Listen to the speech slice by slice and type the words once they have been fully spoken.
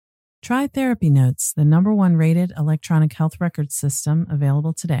Try Therapy Notes, the #1 rated electronic health record system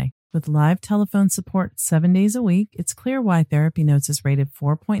available today. With live telephone support 7 days a week, it's clear why Therapy Notes is rated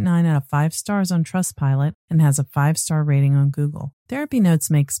 4.9 out of 5 stars on Trustpilot and has a 5-star rating on Google. Therapy Notes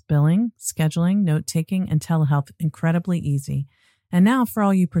makes billing, scheduling, note-taking, and telehealth incredibly easy. And now, for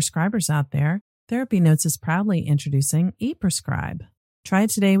all you prescribers out there, Therapy Notes is proudly introducing ePrescribe. Try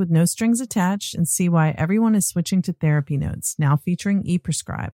it today with no strings attached and see why everyone is switching to Therapy Notes, now featuring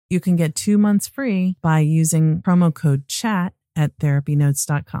ePrescribe. You can get 2 months free by using promo code CHAT at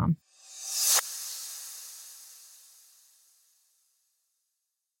therapynotes.com.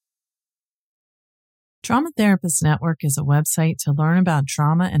 Trauma Therapist Network is a website to learn about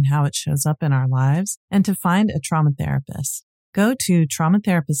trauma and how it shows up in our lives and to find a trauma therapist. Go to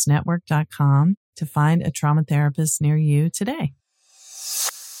traumatherapistnetwork.com to find a trauma therapist near you today.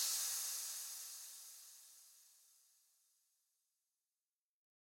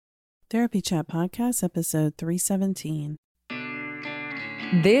 Therapy Chat Podcast, episode 317.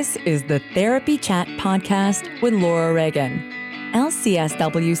 This is the Therapy Chat Podcast with Laura Reagan,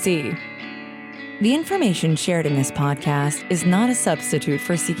 LCSWC. The information shared in this podcast is not a substitute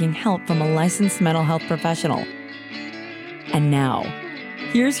for seeking help from a licensed mental health professional. And now,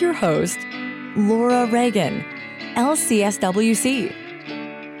 here's your host, Laura Reagan, LCSWC.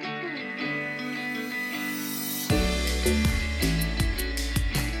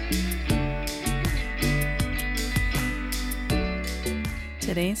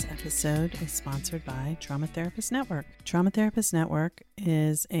 Today's episode is sponsored by Trauma Therapist Network. Trauma Therapist Network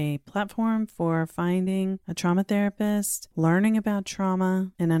is a platform for finding a trauma therapist, learning about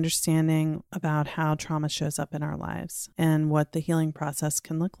trauma, and understanding about how trauma shows up in our lives and what the healing process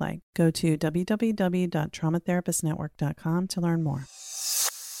can look like. Go to www.traumatherapistnetwork.com to learn more.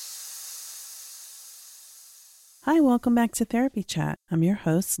 Hi, welcome back to Therapy Chat. I'm your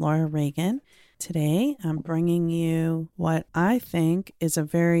host, Laura Reagan. Today, I'm bringing you what I think is a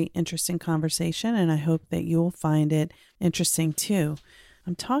very interesting conversation, and I hope that you'll find it interesting too.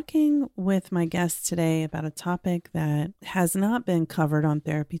 I'm talking with my guest today about a topic that has not been covered on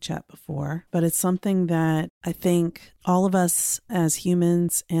Therapy Chat before, but it's something that I think all of us as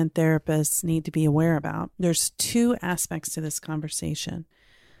humans and therapists need to be aware about. There's 2 aspects to this conversation.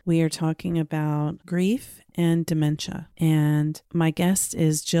 We are talking about grief and dementia. And my guest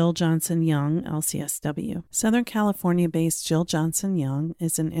is Jill Johnson Young, LCSW. Southern California-based Jill Johnson Young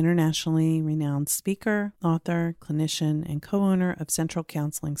is an internationally renowned speaker, author, clinician, and co-owner of Central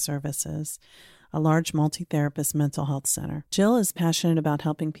Counseling Services, a large multi-therapist mental health center. Jill is passionate about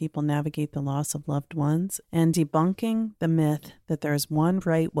helping people navigate the loss of loved ones and debunking the myth that there is one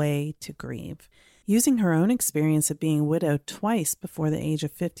right way to grieve. Using her own experience of being widowed twice before the age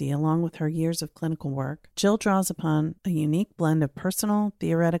of 50, along with her years of clinical work, Jill draws upon a unique blend of personal,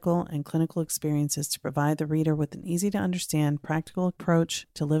 theoretical, and clinical experiences to provide the reader with an easy-to-understand, practical approach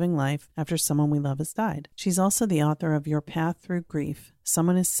to living life after someone we love has died. She's also the author of Your Path Through Grief,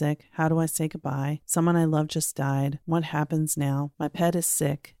 Someone is Sick, How Do I Say Goodbye? Someone I Love Just Died, What Happens Now? My Pet is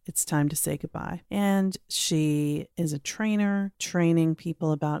Sick, It's Time to Say Goodbye. And she is a trainer, training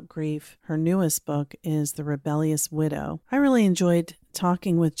people about grief. Her newest book is The Rebellious Widow. I really enjoyed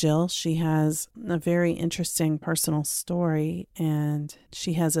talking with Jill. She has a very interesting personal story, and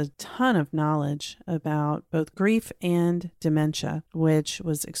she has a ton of knowledge about both grief and dementia, which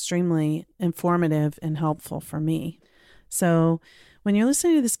was extremely informative and helpful for me. So when you're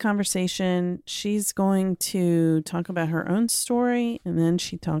listening to this conversation, she's going to talk about her own story, and then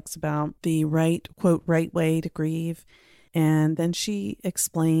she talks about the right, quote, right way to grieve. And then she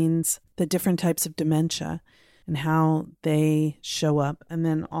explains the different types of dementia and how they show up. And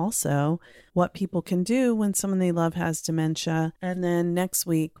then also what people can do when someone they love has dementia. And then next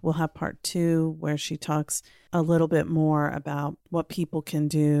week, we'll have part 2 where she talks a little bit more about what people can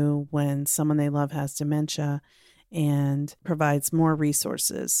do when someone they love has dementia, and provides more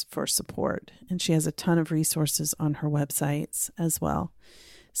resources for support. And she has a ton of resources on her websites as well.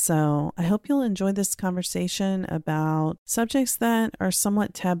 So I hope you'll enjoy this conversation about subjects that are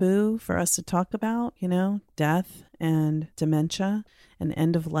somewhat taboo for us to talk about, death and dementia and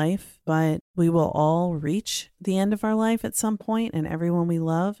end of life. But we will all reach the end of our life at some point, and everyone we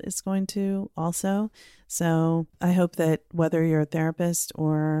love is going to also. So I hope that whether you're a therapist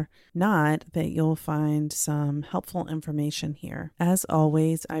or not, that you'll find some helpful information here. As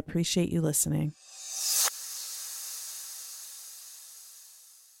always, I appreciate you listening.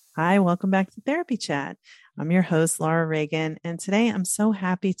 Hi, welcome back to Therapy Chat. I'm your host, Laura Reagan, and today I'm so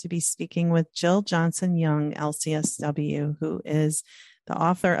happy to be speaking with Jill Johnson Young, LCSW, who is the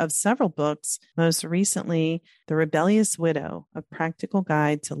author of several books, most recently, The Rebellious Widow, A Practical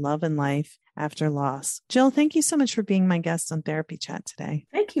Guide to Love and Life After Loss. Jill, thank you so much for being my guest on Therapy Chat today.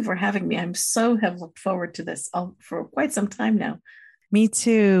 Thank you for having me. Have looked forward to this for quite some time now. Me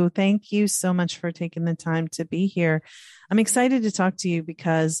too. Thank you so much for taking the time to be here. I'm excited to talk to you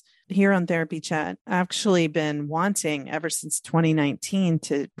because here on Therapy Chat, I've actually been wanting ever since 2019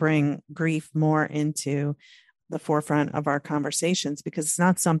 to bring grief more into the forefront of our conversations, because it's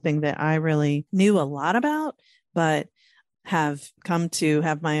not something that I really knew a lot about, but have come to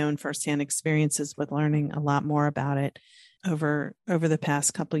have my own firsthand experiences with learning a lot more about it over the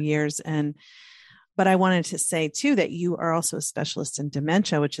past couple of years. But I wanted to say too that you are also a specialist in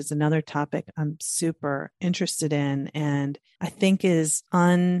dementia, which is another topic I'm super interested in and I think is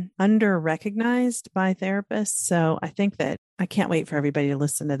under recognized by therapists. So I think that I can't wait for everybody to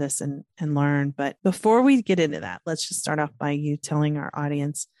listen to this and learn. But before we get into that, let's just start off by you telling our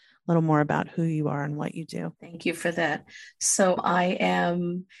audience a little more about who you are and what you do. Thank you for that. So I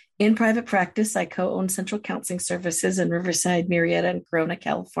am in private practice. I co-own Central Counseling Services in Riverside, Murrieta, and Corona,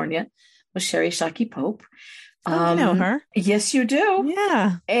 California, with Sherry Shockey Pope. I know her. Yes, you do.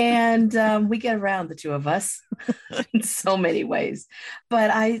 Yeah. And we get around, the two of us, in so many ways. But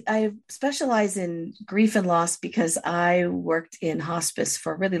I specialize in grief and loss because I worked in hospice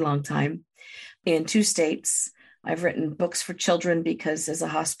for a really long time in 2 states. I've written books for children because as a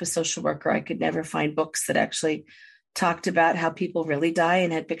hospice social worker, I could never find books that actually talked about how people really die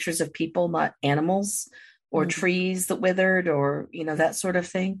and had pictures of people, not animals or trees that withered or, that sort of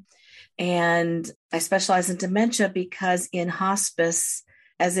thing. And I specialize in dementia because in hospice,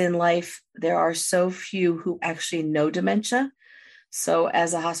 as in life, there are so few who actually know dementia. So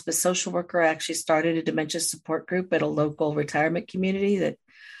as a hospice social worker, I actually started a dementia support group at a local retirement community that,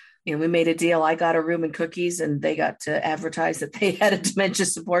 we made a deal. I got a room and cookies and they got to advertise that they had a dementia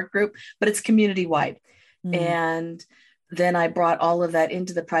support group, but it's community wide. And then I brought all of that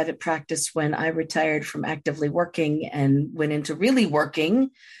into the private practice when I retired from actively working and went into really working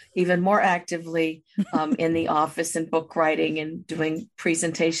even more actively in the office and book writing and doing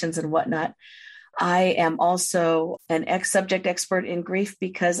presentations and whatnot. I am also an subject expert in grief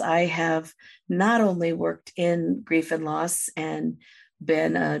because I have not only worked in grief and loss and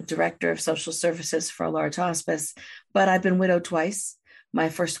been a director of social services for a large hospice, but I've been widowed twice. My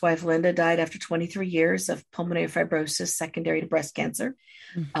first wife, Linda, died after 23 years of pulmonary fibrosis secondary to breast cancer.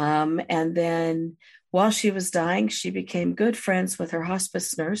 And then while she was dying, she became good friends with her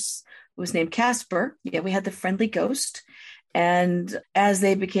hospice nurse, who was named Casper. Yeah, we had the friendly ghost. And as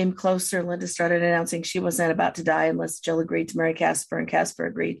they became closer, Linda started announcing she wasn't about to die unless Jill agreed to marry Casper, and Casper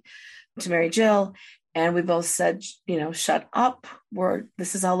agreed to marry Jill. And we both said, shut up.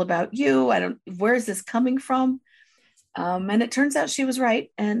 This is all about you. Where is this coming from? And it turns out she was right.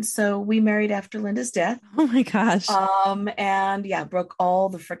 And so we married after Linda's death. Oh my gosh. And broke all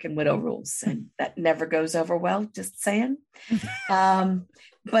the freaking widow rules. And that never goes over well, just saying.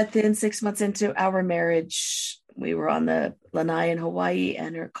 But then 6 months into our marriage, we were on the lanai in Hawaii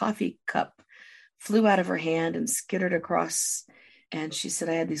and her coffee cup flew out of her hand and skittered across. And she said,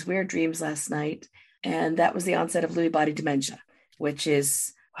 I had these weird dreams last night. And that was the onset of Lewy body dementia, which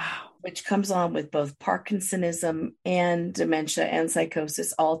comes on with both Parkinsonism and dementia and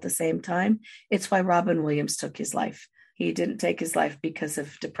psychosis all at the same time. It's why Robin Williams took his life. He didn't take his life because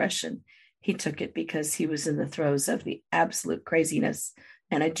of depression. He took it because he was in the throes of the absolute craziness.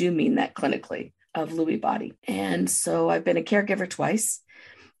 And I do mean that clinically, of Lewy body. And so I've been a caregiver twice.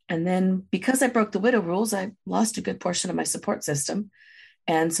 And then because I broke the widow rules, I lost a good portion of my support system.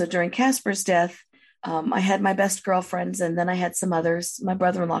 And so during Casper's death, I had my best girlfriends, and then I had some others. My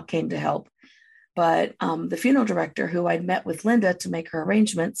brother-in-law came to help. But the funeral director who I'd met with Linda to make her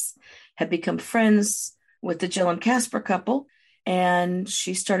arrangements had become friends with the Jill and Casper couple. And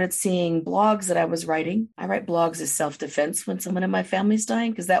she started seeing blogs that I was writing. I write blogs as self-defense when someone in my family's dying,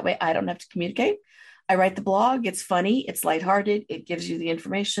 because that way I don't have to communicate. I write the blog. It's funny. It's lighthearted. It gives you the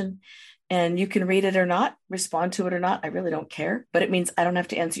information. And you can read it or not, respond to it or not. I really don't care. But it means I don't have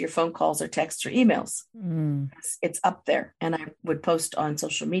to answer your phone calls or texts or emails. It's up there. And I would post on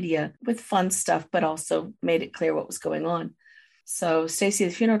social media with fun stuff, but also made it clear what was going on. So Stacy,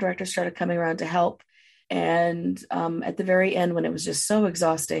 the funeral director, started coming around to help. And at the very end, when it was just so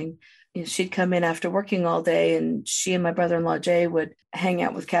exhausting, she'd come in after working all day, and she and my brother-in-law, Jay, would hang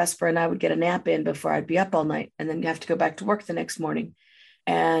out with Casper, and I would get a nap in before I'd be up all night and then have to go back to work the next morning.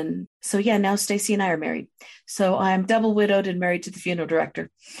 And so, now Stacy and I are married. So I'm double widowed and married to the funeral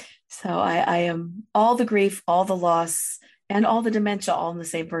director. So I am all the grief, all the loss, and all the dementia all in the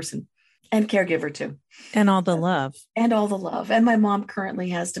same person. And caregiver too. And all the love. And all the love. And my mom currently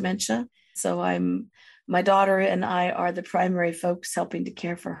has dementia. So my daughter and I are the primary folks helping to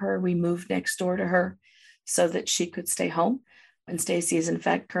care for her. We moved next door to her so that she could stay home. And Stacy is in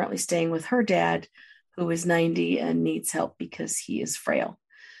fact currently staying with her dad, who is 90 and needs help because he is frail.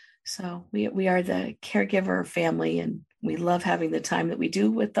 So we are the caregiver family, and we love having the time that we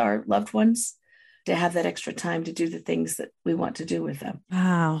do with our loved ones, to have that extra time to do the things that we want to do with them.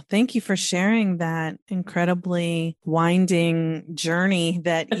 Wow. Thank you for sharing that incredibly winding journey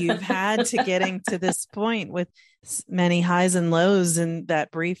that you've had to getting to this point, with many highs and lows in that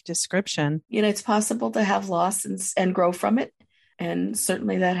brief description. It's possible to have loss and grow from it. And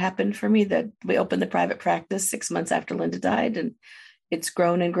certainly that happened for me. That we opened the private practice 6 months after Linda died, and it's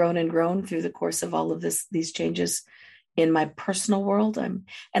grown and grown and grown through the course of all of these changes in my personal world. I'm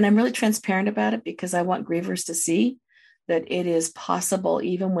really transparent about it, because I want grievers to see that it is possible,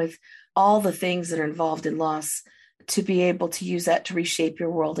 even with all the things that are involved in loss, to be able to use that to reshape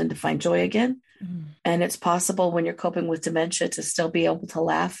your world and to find joy again. And it's possible when you're coping with dementia to still be able to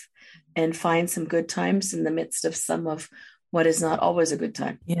laugh and find some good times in the midst of some of what is not always a good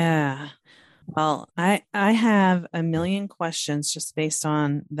time. Yeah. Well, I have a million questions just based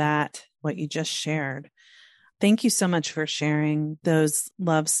on that, what you just shared. Thank you so much for sharing those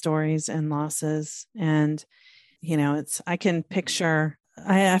love stories and losses. And, I can picture,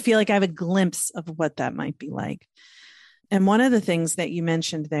 I feel like I have a glimpse of what that might be like. And one of the things that you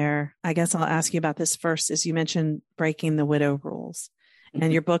mentioned there, I guess I'll ask you about this first, is you mentioned breaking the widow rules.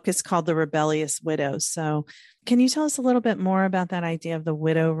 And your book is called The Rebellious Widow. So can you tell us a little bit more about that idea of the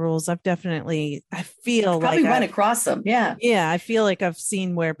widow rules? I feel probably run across them. Yeah. Yeah. I feel like I've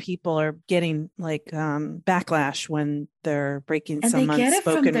seen where people are getting backlash when they're breaking some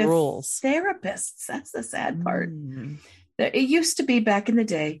unspoken rules. Therapists. That's the sad part. It used to be back in the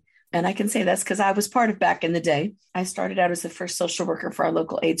day. And I can say that's because I was part of back in the day. I started out as the first social worker for our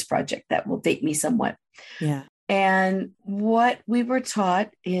local AIDS project. That will date me somewhat. Yeah. And what we were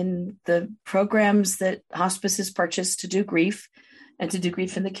taught in the programs that hospices purchased to do grief and to do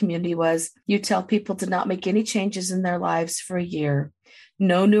grief in the community was, you tell people to not make any changes in their lives for a year,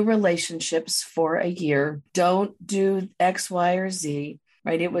 no new relationships for a year, don't do X, Y, or Z,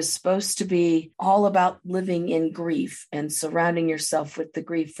 right? It was supposed to be all about living in grief and surrounding yourself with the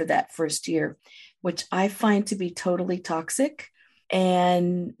grief for that first year, which I find to be totally toxic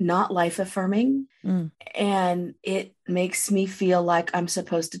and not life affirming. And it makes me feel like I'm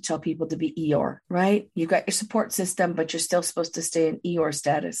supposed to tell people to be Eeyore, right? You got your support system, but you're still supposed to stay in Eeyore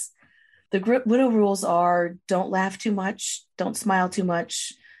status. The widow rules are: don't laugh too much, don't smile too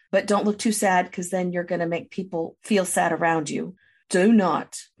much, but don't look too sad, because then you're going to make people feel sad around you. Do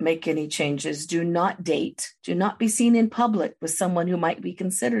not make any changes. Do not date. Do not be seen in public with someone who might be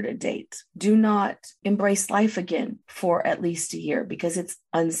considered a date. Do not embrace life again for at least a year, because it's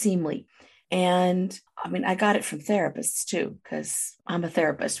unseemly. And I got it from therapists too, because I'm a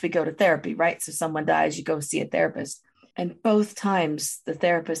therapist. We go to therapy, right? So someone dies, you go see a therapist. And both times, the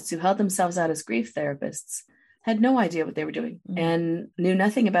therapists who held themselves out as grief therapists had no idea what they were doing and knew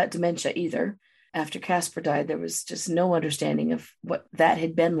nothing about dementia either. After Casper died, there was just no understanding of what that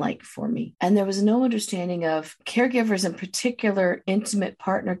had been like for me. And there was no understanding of caregivers, in particular, intimate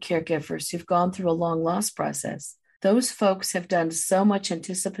partner caregivers who've gone through a long loss process. Those folks have done so much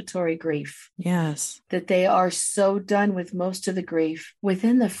anticipatory grief. Yes. That they are so done with most of the grief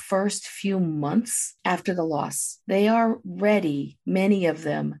within the first few months after the loss. They are ready, many of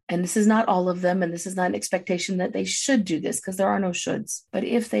them. And this is not all of them. And this is not an expectation that they should do this, because there are no shoulds. But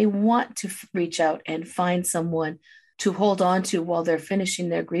if they want to reach out and find someone to hold on to while they're finishing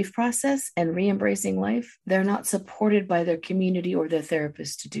their grief process and re-embracing life, they're not supported by their community or their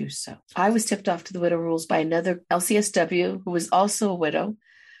therapist to do so. I was tipped off to the widow rules by another LCSW who was also a widow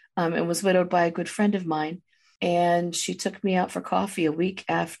and was widowed by a good friend of mine. And she took me out for coffee a week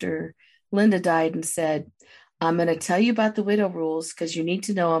after Linda died and said, I'm going to tell you about the widow rules because you need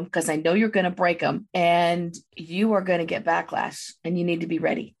to know them, because I know you're going to break them and you are going to get backlash and you need to be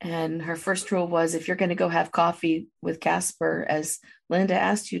ready. And her first rule was, if you're going to go have coffee with Casper, as Linda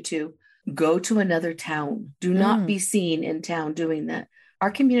asked you to, go to another town. Do not be seen in town doing that. Our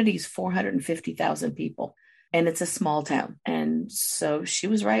community is 450,000 people and it's a small town. And so she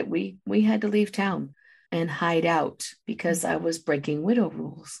was right. We had to leave town and hide out because I was breaking widow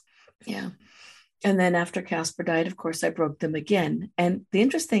rules. Yeah. And then after Casper died, of course, I broke them again. And the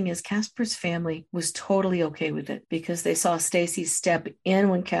interesting is Casper's family was totally okay with it because they saw Stacy step in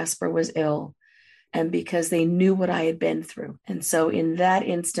when Casper was ill and because they knew what I had been through. And so in that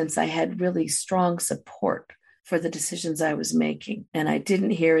instance, I had really strong support for the decisions I was making. And I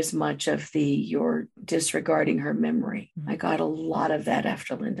didn't hear as much of you're disregarding her memory. I got a lot of that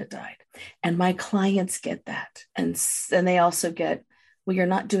after Linda died. And my clients get that. And they also get, well, you're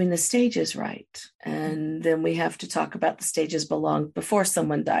not doing the stages right. And then we have to talk about the stages belong before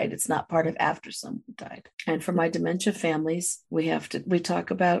someone died. It's not part of after someone died. And for my dementia families, we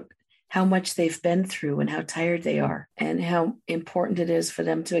talk about how much they've been through and how tired they are and how important it is for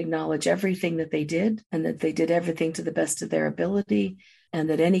them to acknowledge everything that they did and that they did everything to the best of their ability and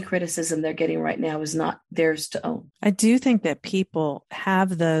that any criticism they're getting right now is not theirs to own. I do think that people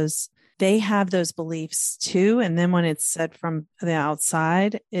have those beliefs too. And then when it's said from the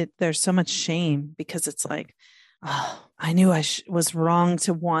outside, there's so much shame because it's like, oh, I knew I was wrong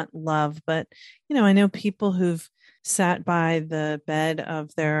to want love. But, I know people who've sat by the bed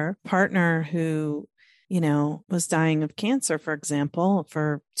of their partner who, was dying of cancer, for example,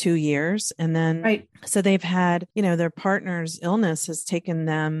 for 2 years. And then, right. So they've had, their partner's illness has taken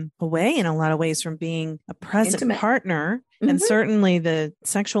them away in a lot of ways from being a present partner. And certainly the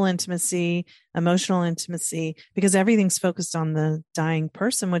sexual intimacy, emotional intimacy, because everything's focused on the dying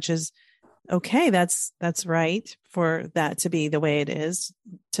person, which is okay. That's right for that to be the way it is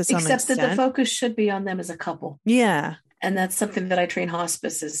to some extent. Except that the focus should be on them as a couple. Yeah. And that's something that I train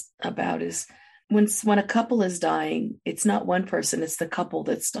hospices about is when a couple is dying, it's not one person, it's the couple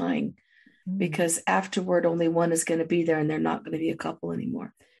that's dying. Because afterward, only one is going to be there and they're not going to be a couple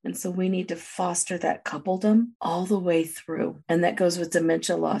anymore. And so we need to foster that coupledom all the way through. And that goes with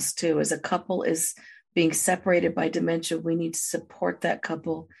dementia loss too. As a couple is being separated by dementia, we need to support that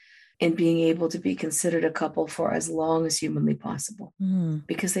couple in being able to be considered a couple for as long as humanly possible,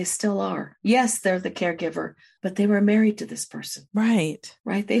 because they still are. Yes, they're the caregiver, but they were married to this person. Right.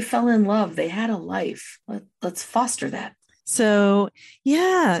 Right. They fell in love. They had a life. Let's foster that. So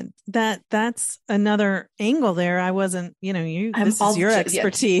yeah, that's another angle there. I wasn't, this is your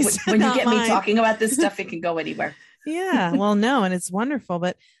expertise. Yeah. When you get me talking about this stuff, it can go anywhere. Yeah. Well, no, and it's wonderful.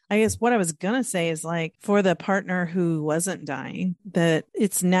 But I guess what I was going to say is like for the partner who wasn't dying, that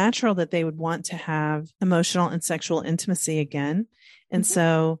it's natural that they would want to have emotional and sexual intimacy again. And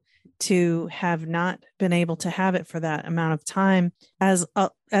so to have not been able to have it for that amount of time as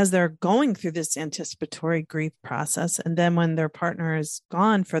they're going through this anticipatory grief process. And then when their partner is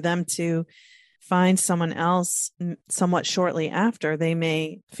gone, for them to find someone else somewhat shortly after, they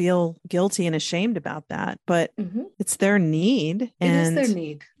may feel guilty and ashamed about that, but it's their need. It is their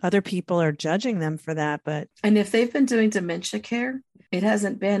need. Other people are judging them for that. And if they've been doing dementia care, it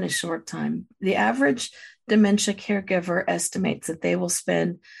hasn't been a short time. The average dementia caregiver estimates that they will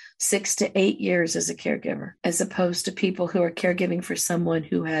spend 6 to 8 years as a caregiver, as opposed to people who are caregiving for someone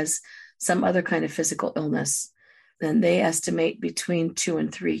who has some other kind of physical illness. Then they estimate between 2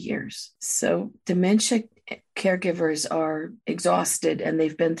 and 3 years. So dementia caregivers are exhausted and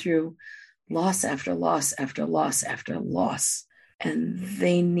they've been through loss after loss after loss after loss. And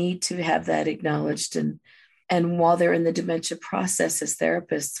they need to have that acknowledged. And while they're in the dementia process as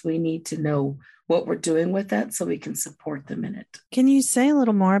therapists, we need to know what we're doing with that so we can support them in it. Can you say a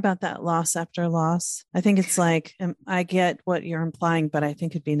little more about that loss after loss? I think it's like, I get what you're implying, but I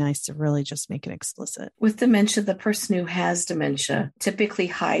think it'd be nice to really just make it explicit. With dementia, the person who has dementia typically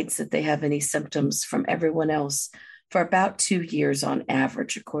hides that they have any symptoms from everyone else for about 2 years on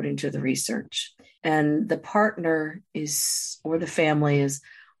average, according to the research. And the partner or the family is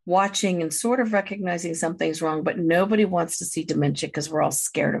watching and sort of recognizing something's wrong, but nobody wants to see dementia because we're all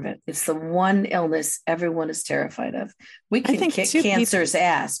scared of it. It's the one illness everyone is terrified of. We can kick cancer's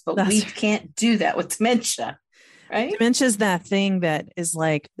ass, but we can't do that with dementia. Right? Dementia is that thing that is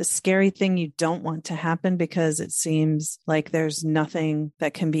like the scary thing you don't want to happen because it seems like there's nothing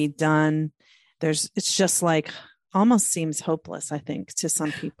that can be done. It's just like almost seems hopeless, I think, to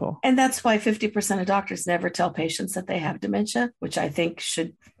some people. And that's why 50% of doctors never tell patients that they have dementia, which I think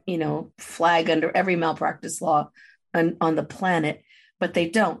should, flag under every malpractice law on the planet. But they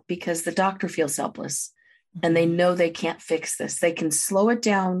don't, because the doctor feels helpless and they know they can't fix this. They can slow it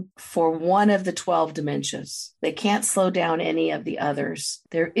down for one of the 12 dementias. They can't slow down any of the others.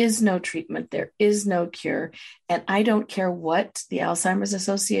 There is no treatment. There is no cure. And I don't care what the Alzheimer's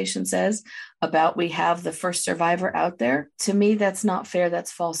Association says about we have the first survivor out there. To me, that's not fair.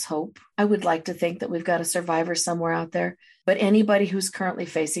 That's false hope. I would like to think that we've got a survivor somewhere out there. But anybody who's currently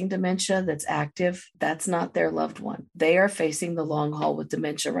facing dementia that's active, that's not their loved one. They are facing the long haul with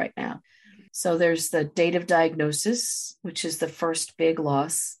dementia right now. So there's the date of diagnosis, which is the first big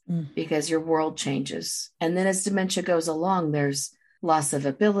loss because your world changes. And then as dementia goes along, there's loss of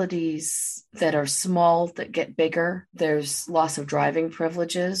abilities that are small that get bigger. There's loss of driving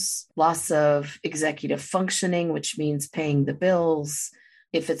privileges, loss of executive functioning, which means paying the bills.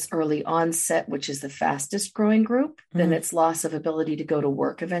 If it's early onset, which is the fastest growing group, then it's loss of ability to go to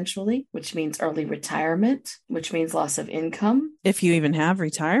work eventually, which means early retirement, which means loss of income. If you even have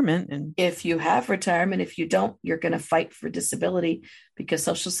retirement. And if you have retirement, if you don't, you're going to fight for disability because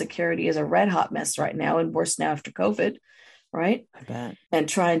Social Security is a red hot mess right now, and worse now after COVID, right? I bet. And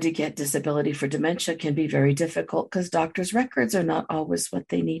trying to get disability for dementia can be very difficult because doctors' records are not always what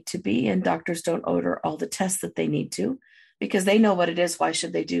they need to be, and doctors don't order all the tests that they need to because they know what it is. Why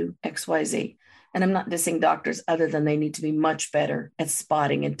should they do X, Y, Z? And I'm not dissing doctors other than they need to be much better at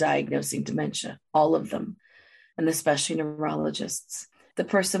spotting and diagnosing dementia, all of them, and especially neurologists. The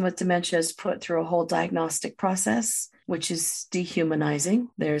person with dementia is put through a whole diagnostic process, which is dehumanizing.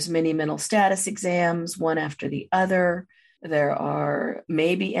 There's many mental status exams, one after the other. There are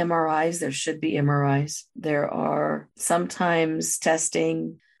maybe MRIs. There should be MRIs. There are sometimes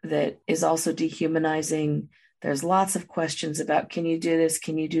testing that is also dehumanizing. There's lots of questions about, can you do this?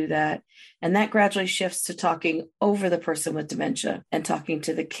 Can you do that? And that gradually shifts to talking over the person with dementia and talking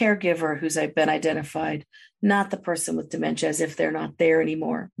to the caregiver who's been identified, not the person with dementia, as if they're not there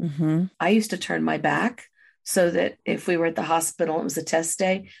anymore. Mm-hmm. I used to turn my back so that if we were at the hospital and it was a test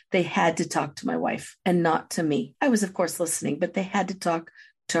day, they had to talk to my wife and not to me. I was, of course, listening, but they had to talk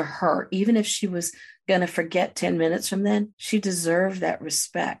to her. Even if she was going to forget 10 minutes from then, she deserved that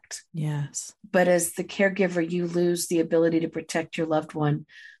respect. Yes. But as the caregiver, you lose the ability to protect your loved one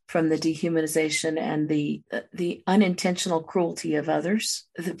from the dehumanization and the unintentional cruelty of others.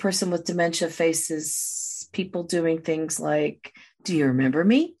 The person with dementia faces people doing things like, do you remember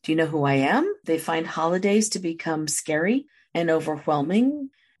me? Do you know who I am? They find holidays to become scary and overwhelming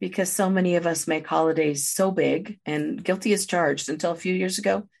because so many of us make holidays so big, and guilty as charged. Until a few years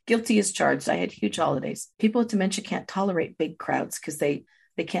ago, guilty as charged. I had huge holidays. People with dementia can't tolerate big crowds because they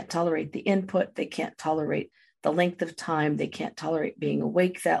can't tolerate the input. They can't tolerate the length of time. They can't tolerate being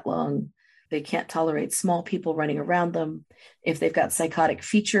awake that long. They can't tolerate small people running around them. If they've got psychotic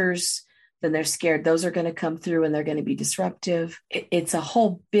features, then they're scared those are going to come through and they're going to be disruptive. It's a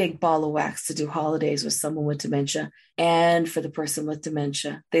whole big ball of wax to do holidays with someone with dementia. And for the person with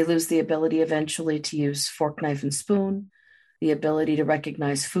dementia, they lose the ability eventually to use fork, knife, and spoon, the ability to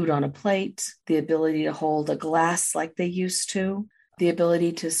recognize food on a plate, the ability to hold a glass like they used to, the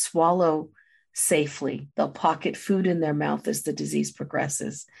ability to swallow safely. They'll pocket food in their mouth as the disease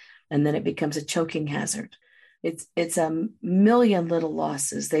progresses, and then it becomes a choking hazard. It's a million little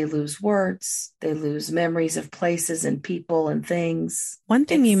losses. They lose words. They lose memories of places and people and things. One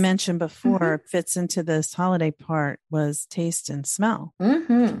thing you mentioned before fits into this holiday part was taste and smell.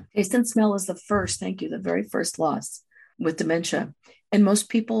 Mm-hmm. Taste and smell is the very first loss with dementia. And most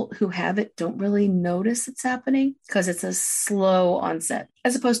people who have it don't really notice it's happening because it's a slow onset,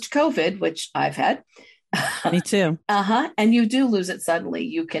 as opposed to COVID, which I've had. Me too. And you do lose it suddenly.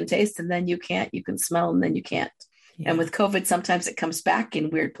 You can taste and then you can't. You can smell and then you can't. Yeah. And with COVID, sometimes it comes back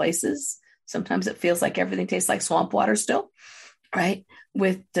in weird places. Sometimes it feels like everything tastes like swamp water still, right?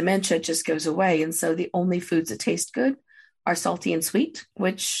 With dementia, it just goes away. And so the only foods that taste good are salty and sweet,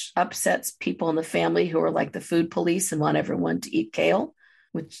 which upsets people in the family who are like the food police and want everyone to eat kale,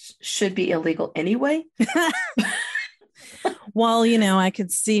 which should be illegal anyway. Well, I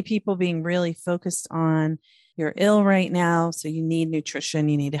could see people being really focused on you're ill right now, so you need nutrition,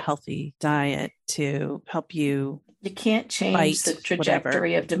 you need a healthy diet to help you. You can't change the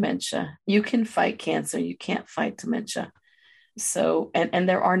trajectory of dementia. You can fight cancer. You can't fight dementia. So, and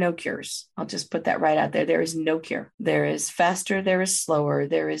there are no cures. I'll just put that right out there. There is no cure. There is faster. There is slower.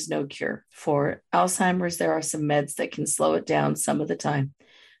 There is no cure. For Alzheimer's, there are some meds that can slow it down some of the time.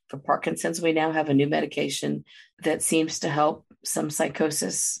 For Parkinson's, we now have a new medication that seems to help some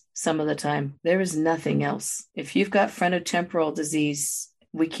psychosis some of the time. There is nothing else. If you've got frontotemporal disease,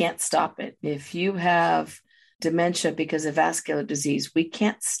 we can't stop it. If you have dementia because of vascular disease, we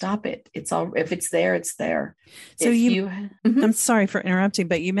can't stop it. If it's there, it's there. So I'm sorry for interrupting,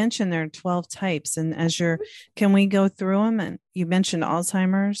 but you mentioned there are 12 types, and can we go through them? And you mentioned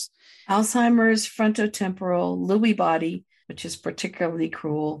Alzheimer's, frontotemporal, Lewy body, which is particularly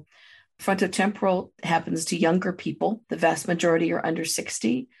cruel. Frontotemporal happens to younger people. The vast majority are under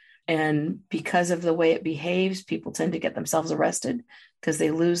 60. And because of the way it behaves, people tend to get themselves arrested because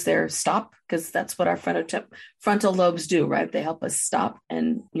they lose their stop, because that's what our frontal lobes do, right? They help us stop,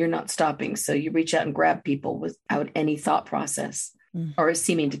 and you're not stopping. So you reach out and grab people without any thought process or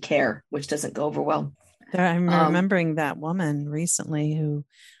seeming to care, which doesn't go over well. I'm remembering that woman recently who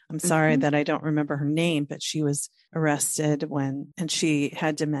I'm sorry that I don't remember her name, but she was arrested and she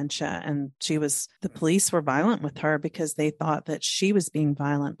had dementia, and the police were violent with her because they thought that she was being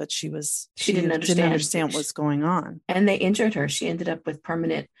violent, but she didn't understand what was going on. And they injured her. She ended up with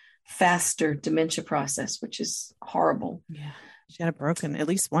permanent faster dementia process, which is horrible. Yeah. She had at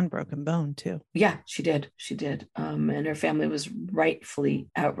least one broken bone too. Yeah, she did. She did. And her family was rightfully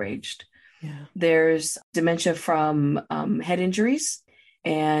outraged. Yeah. There's dementia from head injuries,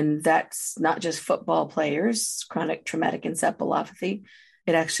 and that's not just football players, chronic traumatic encephalopathy.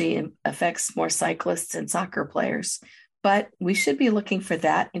 It actually affects more cyclists and soccer players. But we should be looking for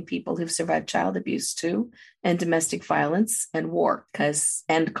that in people who've survived child abuse too, and domestic violence and war,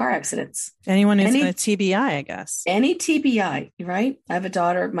 and car accidents. Anyone who's got a TBI, I guess. Any TBI, right? I have a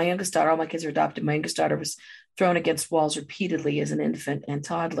daughter, my youngest daughter, all my kids are adopted. My youngest daughter was thrown against walls repeatedly as an infant and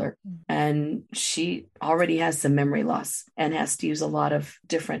toddler. And she already has some memory loss and has to use a lot of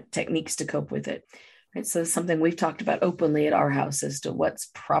different techniques to cope with it. Right? So it's something we've talked about openly at our house as to what's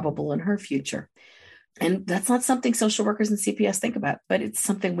probable in her future. And that's not something social workers and CPS think about, but it's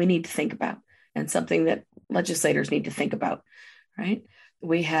something we need to think about and something that legislators need to think about, right?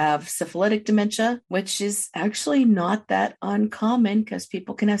 We have syphilitic dementia, which is actually not that uncommon because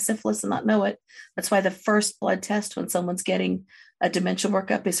people can have syphilis and not know it. That's why the first blood test when someone's getting a dementia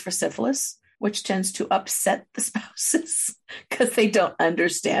workup is for syphilis, which tends to upset the spouses because they don't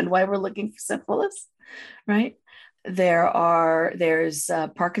understand why we're looking for syphilis, right? There's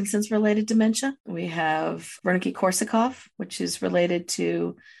Parkinson's related dementia. We have Wernicke-Korsakoff, which is related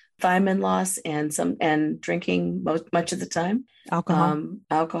to thiamine loss and drinking much of the time.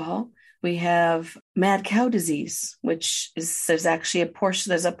 Alcohol. We have mad cow disease, which there's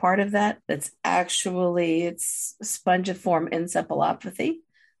a part of that that's actually, it's spongiform encephalopathy.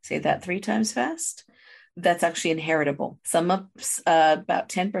 Say that 3 times fast. That's actually inheritable. About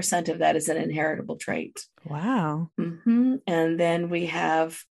 10% of that is an inheritable trait. Wow. Mm-hmm. And then we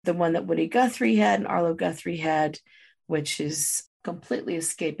have the one that Woody Guthrie had and Arlo Guthrie had, which is completely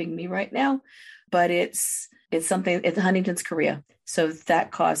escaping me right now, but it's Huntington's chorea. So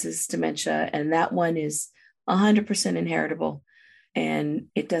that causes dementia, and that one is 100% inheritable. And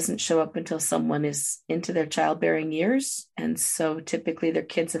it doesn't show up until someone is into their childbearing years. And so typically their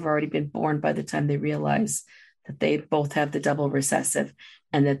kids have already been born by the time they realize that they both have the double recessive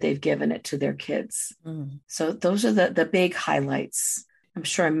and that they've given it to their kids. So those are the big highlights. I'm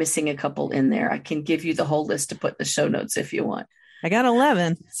sure I'm missing a couple in there. I can give you the whole list to put in the show notes if you want. I got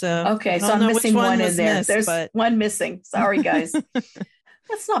 11. So okay, so I'm missing one in there. There's but... one missing. Sorry, guys.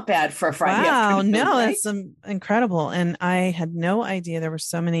 That's not bad for a Friday afternoon. Wow, no, right? That's incredible. And I had no idea there were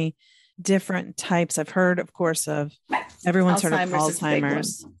so many different types. I've heard, of course, of everyone's heard of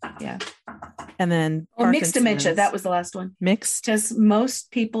Alzheimer's. Yeah. And then mixed dementia. That was the last one. Mixed? Because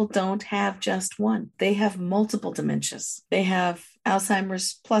most people don't have just one. They have multiple dementias. They have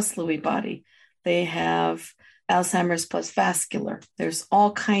Alzheimer's plus Lewy body. They have Alzheimer's plus vascular. There's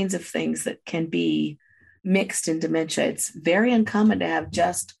all kinds of things that can be mixed in dementia. It's very uncommon to have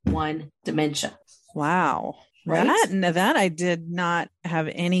just one dementia. Wow. Right? That I did not have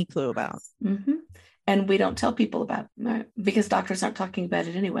any clue about. Mm-hmm. And we don't tell people about it, right? Because doctors aren't talking about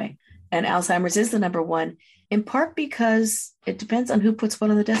it anyway. And Alzheimer's is the number one, in part because it depends on who puts what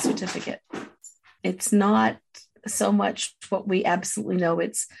on the death certificate. It's not so much what we absolutely know.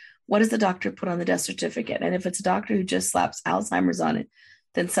 It's what does the doctor put on the death certificate? And if it's a doctor who just slaps Alzheimer's on it,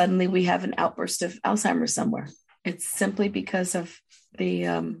 then suddenly we have an outburst of Alzheimer's somewhere. It's simply because of the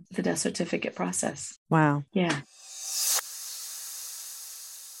death certificate process. Wow. Yeah.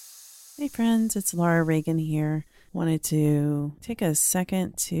 Hey friends, it's Laura Reagan here. Wanted to take a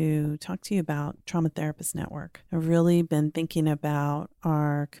second to talk to you about Trauma Therapist Network. I've really been thinking about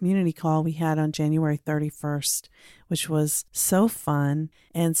our community call we had on January 31st, which was so fun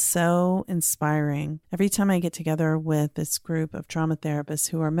and so inspiring. Every time I get together with this group of trauma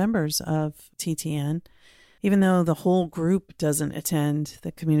therapists who are members of TTN, even though the whole group doesn't attend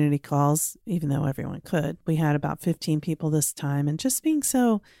the community calls, even though everyone could, we had about 15 people this time, and just being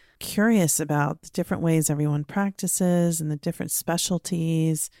so curious about the different ways everyone practices and the different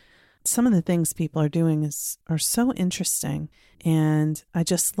specialties. Some of the things people are doing are so interesting. And I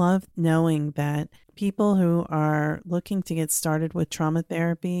just love knowing that people who are looking to get started with trauma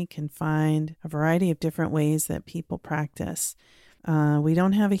therapy can find a variety of different ways that people practice. We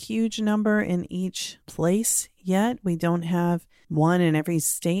don't have a huge number in each place yet. We don't have one in every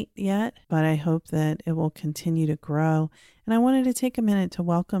state yet, but I hope that it will continue to grow. And I wanted to take a minute to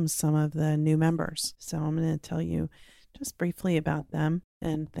welcome some of the new members. So I'm going to tell you just briefly about them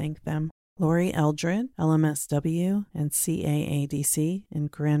and thank them. Lori Eldred, LMSW and CAADC in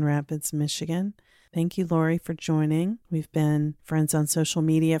Grand Rapids, Michigan. Thank you, Lori, for joining. We've been friends on social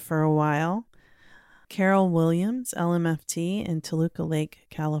media for a while. Carol Williams, LMFT in Toluca Lake,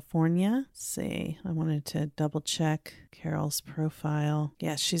 California. Let's see, I wanted to double check Carol's profile.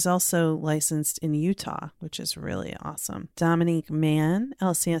 Yeah, she's also licensed in Utah, which is really awesome. Dominique Mann,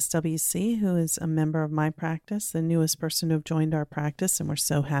 LCSWC, who is a member of my practice, the newest person to have joined our practice, and we're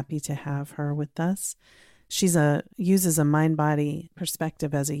so happy to have her with us. She uses a mind-body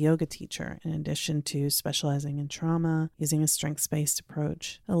perspective as a yoga teacher, in addition to specializing in trauma, using a strengths-based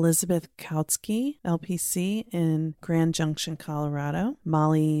approach. Elizabeth Kautsky, LPC in Grand Junction, Colorado.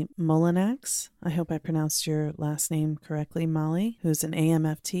 Molly Molinax, I hope I pronounced your last name correctly, Molly, who's an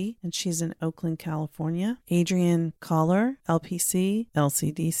AMFT, and she's in Oakland, California. Adrienne Collar, LPC,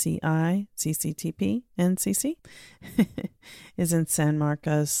 LCDCI, CCTP, NCC, is in San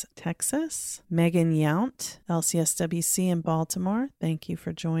Marcos, Texas. Megan Yount, LCSWC in Baltimore. Thank you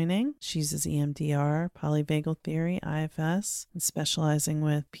for joining. She uses EMDR, polyvagal theory, IFS, and specializing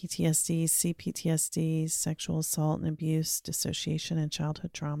with PTSD, CPTSD, sexual assault and abuse, dissociation, and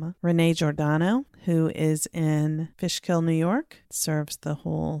childhood trauma. Renee Giordano, who is in Fishkill, New York, serves the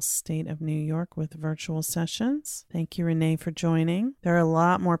whole state of New York with virtual sessions. Thank you, Renee, for joining. There are a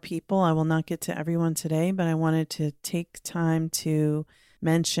lot more people. I will not get to everyone today, but I wanted to take time to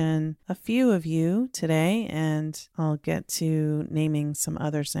mention a few of you today, and I'll get to naming some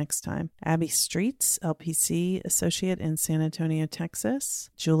others next time. Abby Streets, LPC Associate in San Antonio, Texas.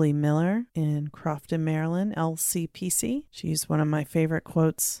 Julie Miller in Crofton, Maryland, LCPC. She used one of my favorite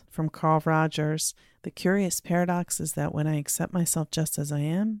quotes from Carl Rogers. The curious paradox is that when I accept myself just as I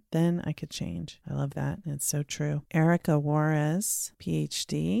am, then I could change. I love that. It's so true. Erica Juarez,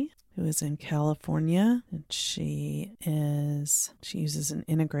 PhD, who is in California, and she uses an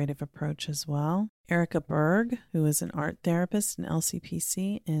integrative approach as well. Erica Berg, who is an art therapist in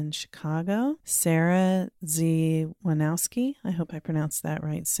LCPC in Chicago. Sarah Zwanowski, I hope I pronounced that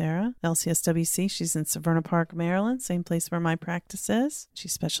right, Sarah. LCSWC, she's in Severna Park, Maryland, same place where my practice is. She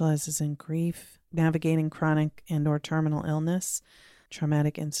specializes in grief, navigating chronic and/or terminal illness,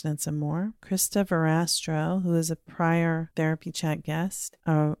 traumatic incidents, and more. Krista Verastro, who is a prior Therapy Chat guest,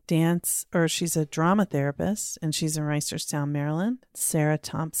 she's a drama therapist, and she's in Reisterstown, Maryland. Sarah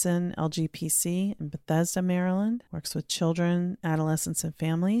Thompson, LGPC in Bethesda, Maryland, works with children, adolescents, and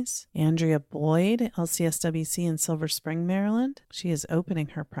families. Andrea Boyd, LCSWC in Silver Spring, Maryland. She is opening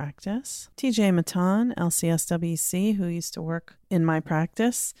her practice. TJ Matan, LCSWC, who used to work in my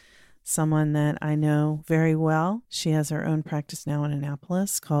practice, someone that I know very well. She has her own practice now in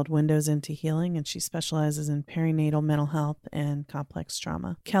Annapolis called Windows into Healing, and she specializes in perinatal mental health and complex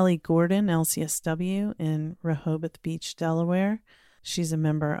trauma. Kelly Gordon, LCSW in Rehoboth Beach, Delaware. She's a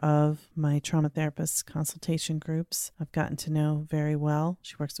member of my trauma therapist consultation groups I've gotten to know very well.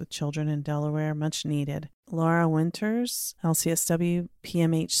 She works with children in Delaware, much needed. Laura Winters, LCSW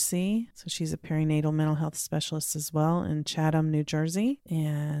PMHC. So she's a perinatal mental health specialist as well in Chatham, New Jersey.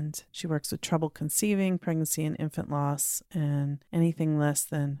 And she works with trouble conceiving, pregnancy and infant loss, and anything less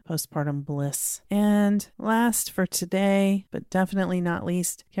than postpartum bliss. And last for today, but definitely not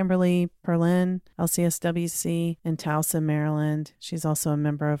least, Kimberly Perlin, LCSWC in Towson, Maryland. She's also a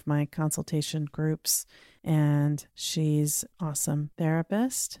member of my consultation groups, and she's awesome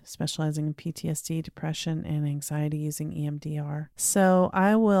therapist specializing in PTSD, depression, and anxiety using EMDR. So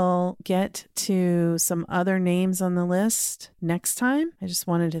I will get to some other names on the list next time. I just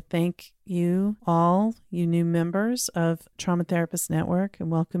wanted to thank you all, you new members of Trauma Therapist Network, and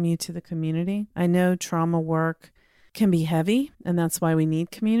welcome you to the community. I know trauma work can be heavy, and that's why we need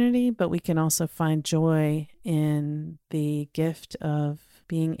community, but we can also find joy in the gift of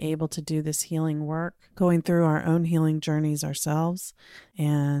being able to do this healing work, going through our own healing journeys ourselves,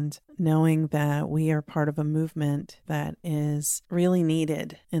 and knowing that we are part of a movement that is really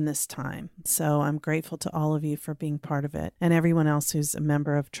needed in this time. So I'm grateful to all of you for being part of it, and everyone else who's a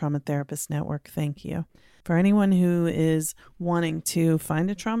member of Trauma Therapist Network. Thank you. For anyone who is wanting to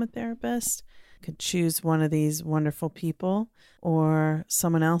find a trauma therapist, could choose one of these wonderful people or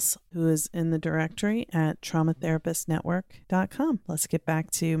someone else who is in the directory at traumatherapistnetwork.com. Let's get back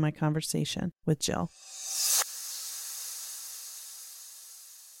to my conversation with Jill.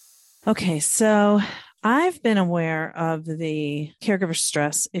 Okay, so I've been aware of the caregiver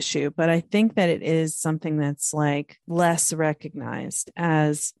stress issue, but I think that it is something that's like less recognized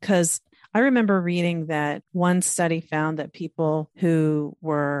because I remember reading that one study found that people who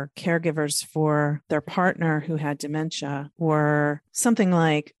were caregivers for their partner who had dementia were something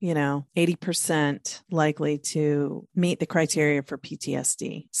like, 80% likely to meet the criteria for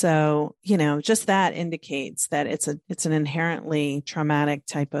PTSD. So, just that indicates that it's an inherently traumatic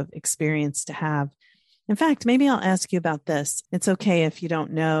type of experience to have. In fact, maybe I'll ask you about this. It's okay if you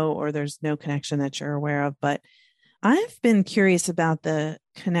don't know or there's no connection that you're aware of, but I've been curious about the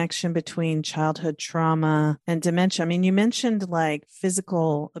connection between childhood trauma and dementia. I mean, you mentioned like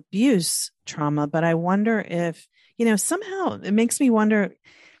physical abuse trauma, but I wonder if, somehow it makes me wonder,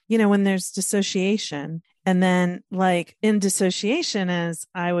 when there's dissociation and then like in dissociation, as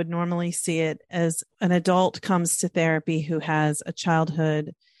I would normally see it, as an adult comes to therapy who has a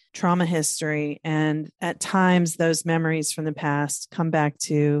childhood trauma history. And at times those memories from the past come back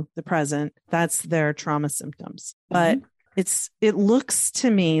to the present. That's their trauma symptoms. But it looks to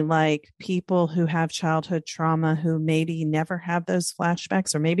me like people who have childhood trauma who maybe never have those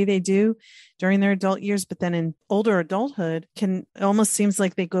flashbacks, or maybe they do during their adult years, but then in older adulthood it almost seems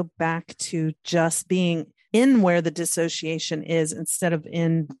like they go back to just being in where the dissociation is instead of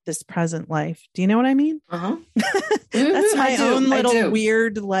in this present life. Do you know what I mean? That's my own little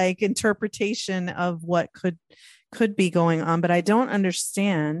weird like interpretation of what could be going on, but I don't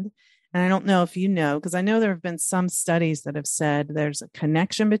understand. And I don't know if you know, because I know there have been some studies that have said there's a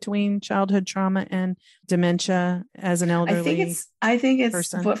connection between childhood trauma and dementia as an elderly I think it's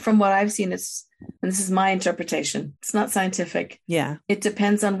person. But from what I've seen, and this is my interpretation, it's not scientific. Yeah. It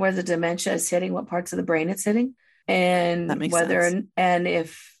depends on where the dementia is hitting, what parts of the brain it's hitting, and that makes whether sense. And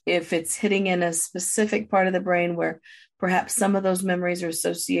if it's hitting in a specific part of the brain where perhaps some of those memories are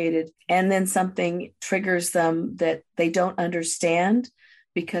associated, and then something triggers them that they don't understand.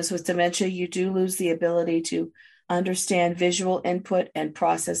 Because with dementia, you do lose the ability to understand visual input and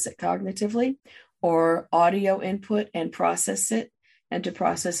process it cognitively, or audio input and process it, and to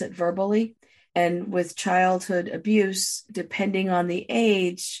process it verbally. And with childhood abuse, depending on the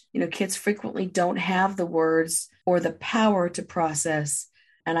age, kids frequently don't have the words or the power to process.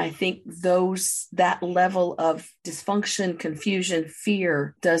 And I think that level of dysfunction, confusion,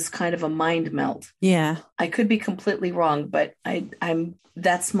 fear does kind of a mind melt. Yeah. I could be completely wrong, but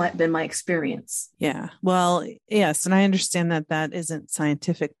that's been my experience. Yeah. Well, yes. And I understand that isn't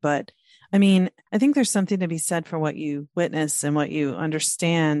scientific, but I mean, I think there's something to be said for what you witness and what you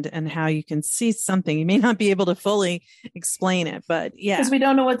understand and how you can see something. You may not be able to fully explain it, but yeah. Because we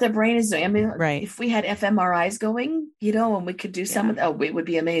don't know what the brain is doing. I mean, right. If we had fMRIs going, and we could do some of that, it would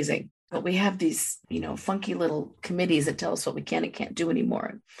be amazing. But we have these, funky little committees that tell us what we can and can't do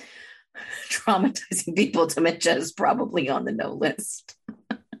anymore. Traumatizing people, dementia is probably on the no list.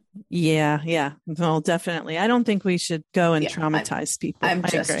 Yeah. Well, definitely. I don't think we should go and traumatize people. I'm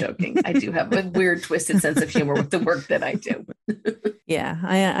just joking. I do have a weird, twisted sense of humor with the work that I do. Yeah,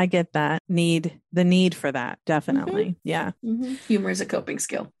 I get that. The need for that. Definitely. Yeah. Humor is a coping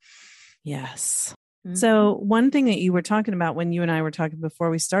skill. Yes. So one thing that you were talking about when you and I were talking before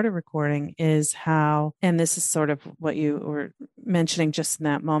we started recording is how, and this is sort of what you were mentioning just in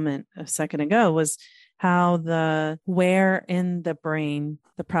that moment a second ago, was how where in the brain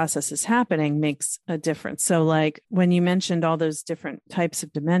the process is happening makes a difference. So like when you mentioned all those different types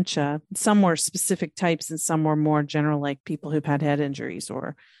of dementia, some were specific types and some were more general, like people who've had head injuries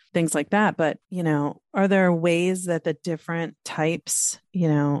or things like that. But, are there ways that the different types,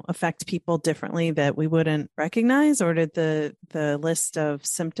 affect people differently that we wouldn't recognize? Or did the list of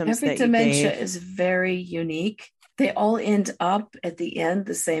symptoms Every that you dementia gave is very unique. They all end up at the end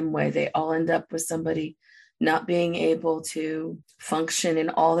the same way. They all end up with somebody not being able to function in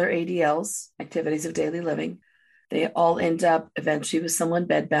all their ADLs, activities of daily living. They all end up eventually with someone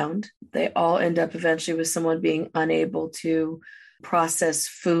bedbound. They all end up eventually with someone being unable to process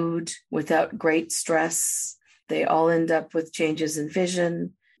food without great stress. They all end up with changes in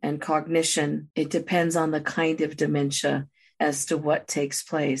vision and cognition. It depends on the kind of dementia as to what takes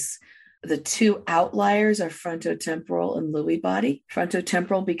place. The two outliers are frontotemporal and Lewy body.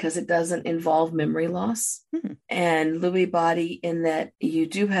 Frontotemporal because it doesn't involve memory loss, and Lewy body in that you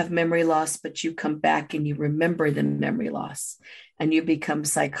do have memory loss, but you come back and you remember the memory loss, and you become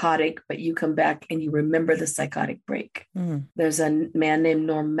psychotic, but you come back and you remember the psychotic break. There's a man named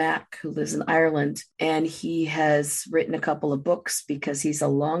Norm Mack who lives in Ireland, and he has written a couple of books because he's a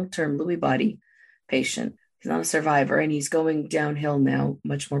long-term Lewy body patient. He's not a survivor, and he's going downhill now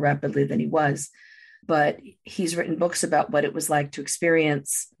much more rapidly than he was. But he's written books about what it was like to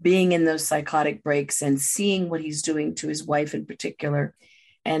experience being in those psychotic breaks and seeing what he's doing to his wife in particular.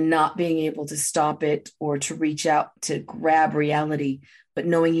 and not being able to stop it or to reach out to grab reality, but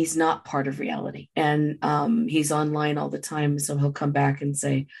knowing he's not part of reality. And he's online all the time. So he'll come back and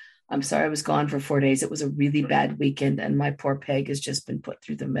say, I'm sorry, I was gone for 4 days. It was a really bad weekend. And my poor Peg has just been put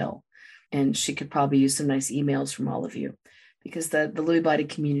through the mill. And she could probably use some nice emails from all of you, because the Lewy body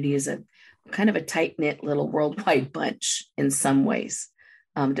community is a kind of a tight-knit little worldwide bunch in some ways,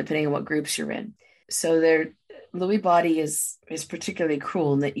 depending on what groups you're in. So Lewy body is particularly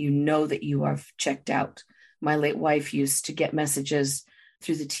cruel in that you know that you are checked out. My late wife used to get messages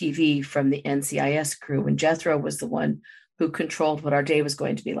through the TV from the NCIS crew, and Jethro was the one who controlled what our day was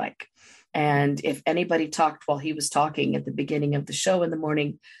going to be like. And if anybody talked while he was talking at the beginning of the show in the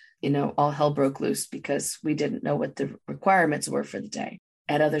morning, all hell broke loose because we didn't know what the requirements were for the day.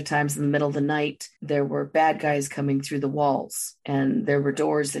 At other times in the middle of the night, there were bad guys coming through the walls and there were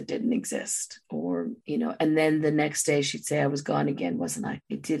doors that didn't exist. And then the next day she'd say, I was gone again, wasn't I?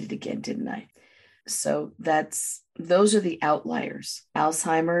 I did it again, didn't I? So those are the outliers.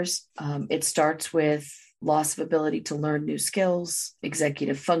 Alzheimer's, it starts with loss of ability to learn new skills,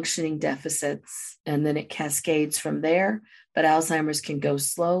 executive functioning deficits, and then it cascades from there. But Alzheimer's can go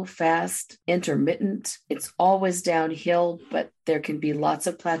slow, fast, intermittent. It's always downhill, but there can be lots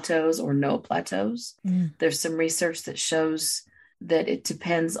of plateaus or no plateaus. There's some research that shows that it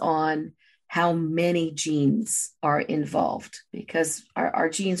depends on how many genes are involved, because our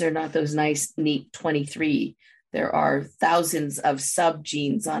genes are not those nice, neat 23. There are thousands of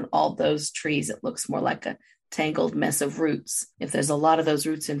subgenes on all those trees. It looks more like a tangled mess of roots. If there's a lot of those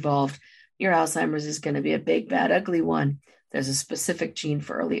roots involved, your Alzheimer's is going to be a big, bad, ugly one. There's a specific gene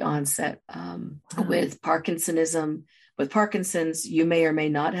for early onset. With Parkinsonism, with Parkinson's, you may or may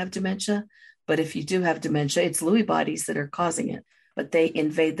not have dementia, but if you do have dementia, it's Lewy bodies that are causing it, but they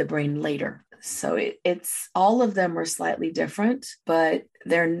invade the brain later. So it's all of them are slightly different, but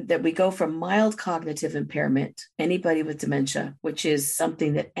that we go from mild cognitive impairment, anybody with dementia, which is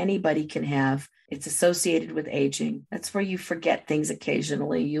something that anybody can have. It's associated with aging. That's where you forget things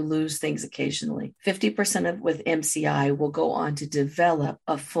occasionally. You lose things occasionally. 50% with MCI will go on to develop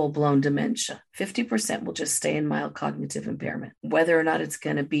a full-blown dementia. 50% will just stay in mild cognitive impairment. Whether or not it's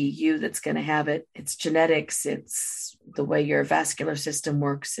going to be you that's going to have it, it's genetics, it's the way your vascular system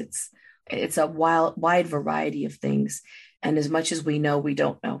works. It's a wide variety of things. And as much as we know, we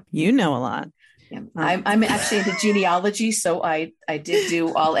don't know. You know a lot. Yeah. I'm actually into genealogy. So I did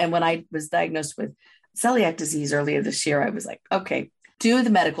do all, and when I was diagnosed with celiac disease earlier this year, I was like, okay, do the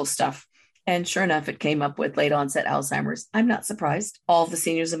medical stuff. And sure enough, it came up with late onset Alzheimer's. I'm not surprised. All the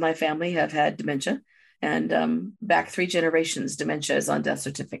seniors in my family have had dementia, and back 3 generations, dementia is on death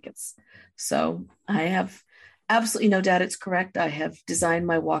certificates. So I have absolutely no doubt it's correct. I have designed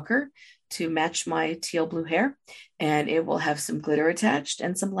my walker to match my teal blue hair, and it will have some glitter attached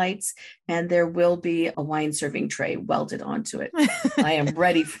and some lights, and there will be a wine serving tray welded onto it. I am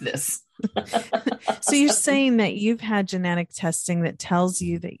ready for this. So you're saying that you've had genetic testing that tells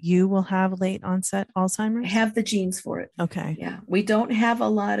you that you will have late onset Alzheimer's? I have the genes for it. Okay. Yeah. We don't have a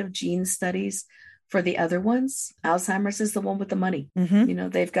lot of gene studies for the other ones. Alzheimer's is the one with the money. Mm-hmm.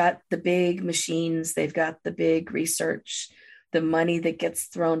 They've got the big machines, they've got the big research. The money that gets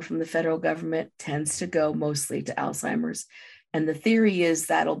thrown from the federal government tends to go mostly to Alzheimer's. And the theory is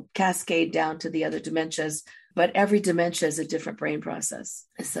that'll cascade down to the other dementias, but every dementia is a different brain process.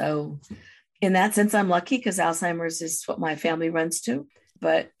 So in that sense, I'm lucky because Alzheimer's is what my family runs to.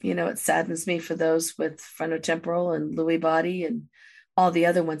 But, it saddens me for those with frontotemporal and Lewy body and all the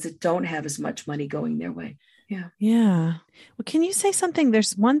other ones that don't have as much money going their way. Yeah. Yeah. Well, can you say something?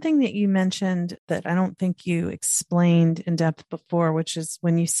 There's one thing that you mentioned that I don't think you explained in depth before, which is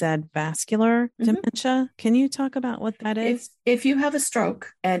when you said vascular dementia. Can you talk about what that is? If you have a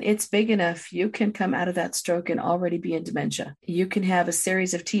stroke and it's big enough, you can come out of that stroke and already be in dementia. You can have a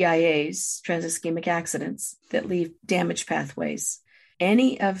series of TIAs, transischemic accidents, that leave damaged pathways.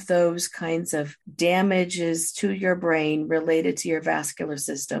 Any of those kinds of damages to your brain related to your vascular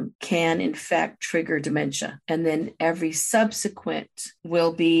system can in fact trigger dementia. And then every subsequent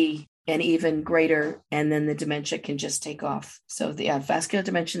will be an even greater, and then the dementia can just take off. So the vascular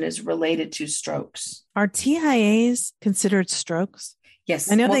dementia is related to strokes. Are TIAs considered strokes?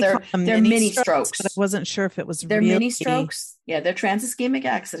 Yes. I know they're mini strokes, but I wasn't sure if it was they're mini strokes. Yeah, they're transischemic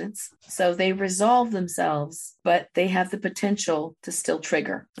accidents. So they resolve themselves, but they have the potential to still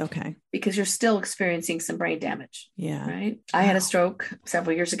trigger. Okay. Because you're still experiencing some brain damage. Yeah. Right. I had a stroke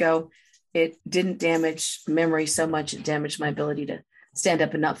several years ago. It didn't damage memory so much. It damaged my ability to stand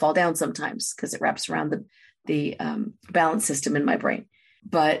up and not fall down sometimes because it wraps around the balance system in my brain.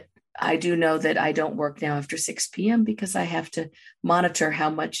 But I do know that I don't work now after 6 p.m. because I have to monitor how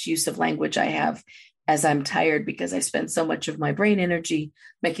much use of language I have as I'm tired, because I spend so much of my brain energy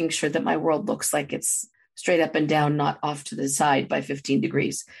making sure that my world looks like it's straight up and down, not off to the side by 15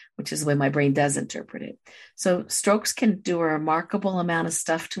 degrees, which is the way my brain does interpret it. So strokes can do a remarkable amount of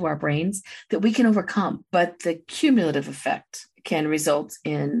stuff to our brains that we can overcome, but the cumulative effect can result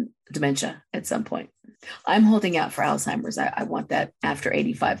in dementia at some point. I'm holding out for Alzheimer's. I want that after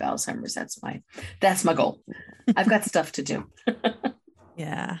 85 Alzheimer's. That's my goal. I've got stuff to do.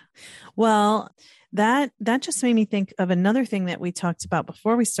 Yeah. Well, that just made me think of another thing that we talked about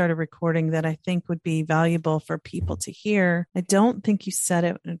before we started recording that I think would be valuable for people to hear. I don't think you said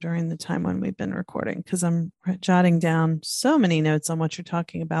it during the time when we've been recording, because I'm jotting down so many notes on what you're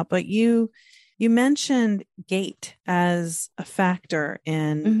talking about, but you mentioned gait as a factor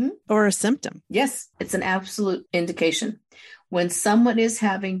in or a symptom. Yes, it's an absolute indication. When someone is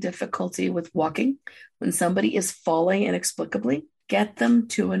having difficulty with walking, when somebody is falling inexplicably, get them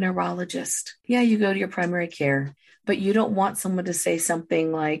to a neurologist. Yeah, you go to your primary care, but you don't want someone to say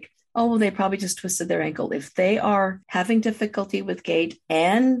something like, oh, well, they probably just twisted their ankle. If they are having difficulty with gait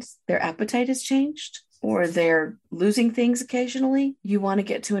and their appetite has changed, or they're losing things occasionally, you want to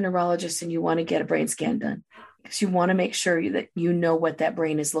get to a neurologist and you want to get a brain scan done, because you want to make sure that you know what that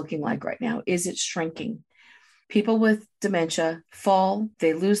brain is looking like right now. Is it shrinking? People with dementia fall,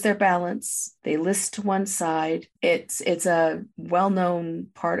 they lose their balance, they list to one side. It's a well-known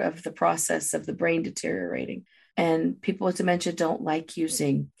part of the process of the brain deteriorating. And people with dementia don't like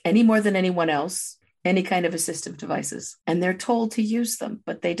using, any more than anyone else, any kind of assistive devices. And they're told to use them,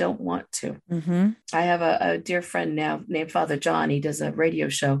 but they don't want to. I have a dear friend now named Father John. He does a radio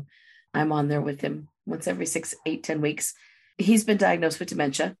show. I'm on there with him once every 6, 8, 10 weeks. He's been diagnosed with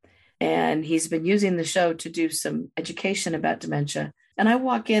dementia, and he's been using the show to do some education about dementia. And I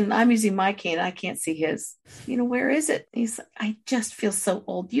walk in, I'm using my cane. I can't see his. Where is it? He's like, I just feel so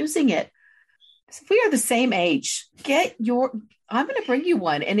old using it. I said, we are the same age. I'm going to bring you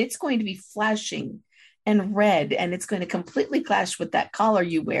one, and it's going to be flashing and red, and it's going to completely clash with that collar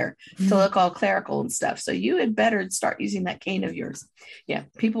you wear to look all clerical and stuff. So you had better start using that cane of yours. Yeah.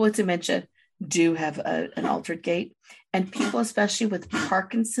 People with dementia do have an altered gait, and people, especially with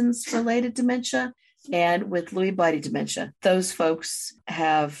Parkinson's related dementia and with Lewy body dementia, those folks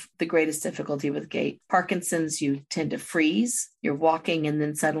have the greatest difficulty with gait. Parkinson's, you tend to freeze, you're walking and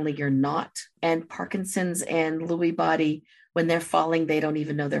then suddenly you're not. And Parkinson's and Lewy body, when they're falling, they don't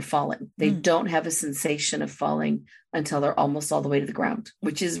even know they're falling. They don't have a sensation of falling until they're almost all the way to the ground,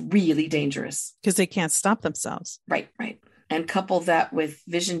 which is really dangerous. Because they can't stop themselves. Right. And couple that with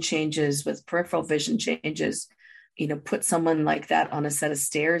vision changes, with peripheral vision changes, put someone like that on a set of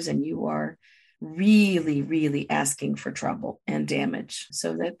stairs and you are really, really asking for trouble and damage.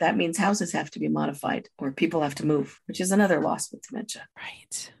 So that means houses have to be modified or people have to move, which is another loss with dementia.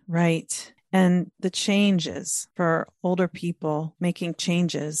 Right. And the changes for older people, making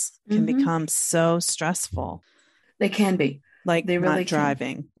changes can become so stressful. They can be. Like they really not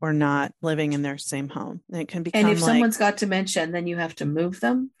driving or not living in their same home. It can become. And if someone's got dementia and then you have to move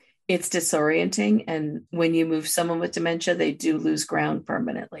them, it's disorienting. And when you move someone with dementia, they do lose ground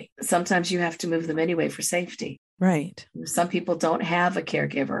permanently. Sometimes you have to move them anyway for safety. Right. Some people don't have a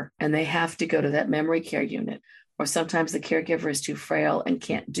caregiver and they have to go to that memory care unit. Or sometimes the caregiver is too frail and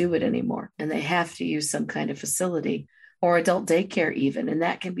can't do it anymore. And they have to use some kind of facility or adult daycare even. And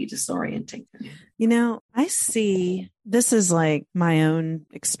that can be disorienting. I see, this is like my own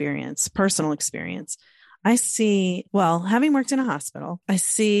experience, personal experience. I see, having worked in a hospital, I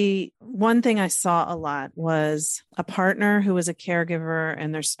see one thing I saw a lot was a partner who was a caregiver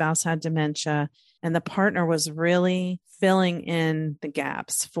and their spouse had dementia. And the partner was really filling in the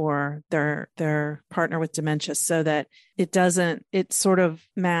gaps for their partner with dementia so that it sort of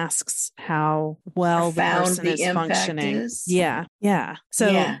masks how well the person is functioning. Yeah.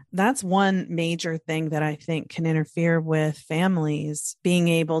 So that's one major thing that I think can interfere with families being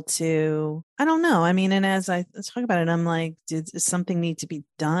able to, I don't know. I mean, and as I talk about it, I'm like, does something need to be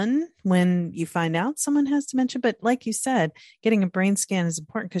done when you find out someone has dementia? But like you said, getting a brain scan is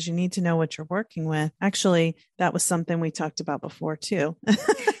important because you need to know what you're working with. Actually, that was something we talked about before too.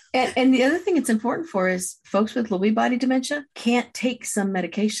 And the other thing it's important for is folks with Lewy body dementia can't take some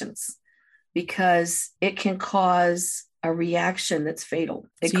medications because it can cause a reaction that's fatal.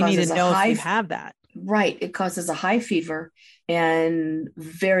 So you need to know if you have that. Right. It causes a high fever and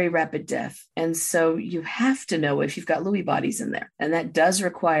very rapid death. And so you have to know if you've got Lewy bodies in there. And that does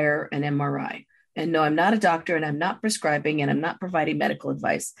require an MRI. And no, I'm not a doctor and I'm not prescribing and I'm not providing medical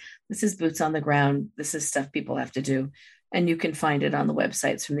advice. This is boots on the ground. This is stuff people have to do. And you can find it on the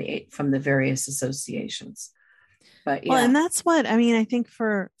websites from the various associations. But Well, yeah. and that's what I mean. I think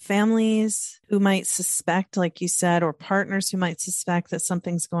for families who might suspect, like you said, or partners who might suspect that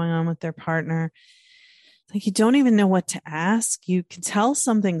something's going on with their partner, like you don't even know what to ask. You can tell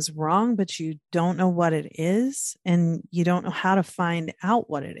something's wrong, but you don't know what it is. And you don't know how to find out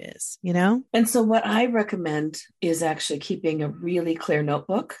what it is, you know? And so what I recommend is actually keeping a really clear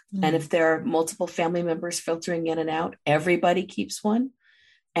notebook. And if there are multiple family members filtering in and out, everybody keeps one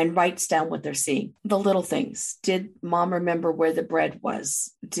and writes down what they're seeing. The little things. Did mom remember where the bread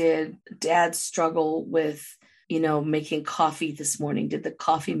was? Did dad struggle with, making coffee this morning? Did the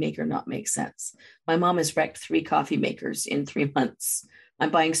coffee maker not make sense? My mom has wrecked 3 coffee makers in 3 months. I'm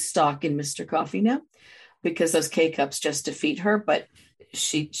buying stock in Mr. Coffee now because those K-cups just defeat her, but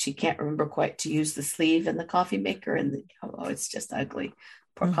she can't remember quite to use the sleeve in the coffee maker, and it's just ugly.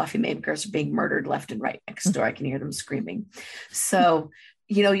 Poor coffee makers are being murdered left and right next door. I can hear them screaming. So,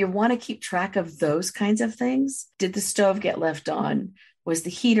 you want to keep track of those kinds of things. Did the stove get left on? Was the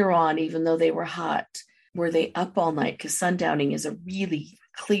heater on even though they were hot? Were they up all night? Because sundowning is a really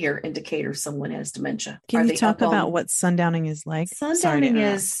clear indicator someone has dementia. Can you talk about what sundowning is like? Sundowning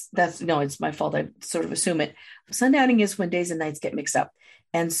it's my fault. I sort of assume it. Sundowning is when days and nights get mixed up.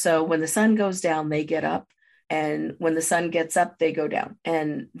 And so when the sun goes down, they get up. And when the sun gets up, they go down.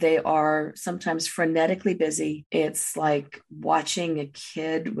 And they are sometimes frenetically busy. It's like watching a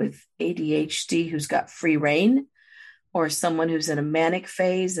kid with ADHD who's got free reign, or someone who's in a manic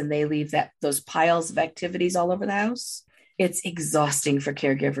phase and they leave those piles of activities all over the house. It's exhausting for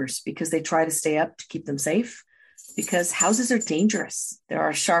caregivers because they try to stay up to keep them safe, because houses are dangerous. There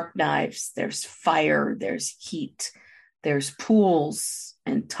are sharp knives, there's fire, there's heat, there's pools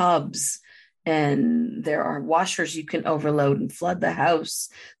and tubs, and there are washers you can overload and flood the house.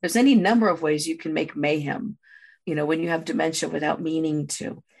 There's any number of ways you can make mayhem, when you have dementia without meaning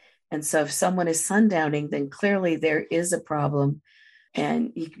to. And so if someone is sundowning, then clearly there is a problem,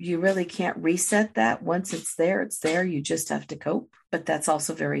 and you really can't reset that. Once it's there, it's there. You just have to cope. But that's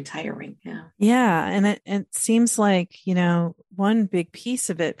also very tiring. Yeah. Yeah. And it seems like, one big piece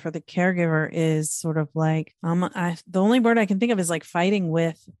of it for the caregiver is sort of like, the only word I can think of is like fighting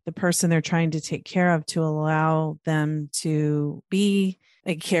with the person they're trying to take care of to allow them to be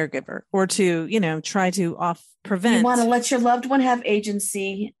a caregiver, or to, try to prevent. You want to let your loved one have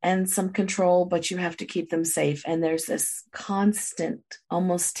agency and some control, but you have to keep them safe. And there's this constant,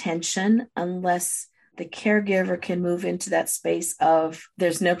 almost tension, unless the caregiver can move into that space of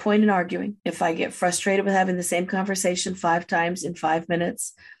there's no point in arguing. If I get frustrated with having the same conversation 5 times in 5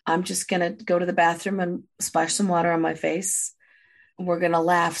 minutes, I'm just going to go to the bathroom and splash some water on my face. We're going to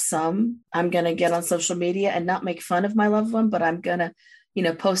laugh some. I'm going to get on social media and not make fun of my loved one, but I'm going to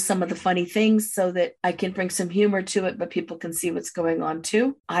post some of the funny things so that I can bring some humor to it, but people can see what's going on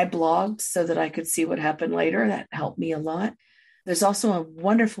too. I blogged so that I could see what happened later. That helped me a lot. There's also a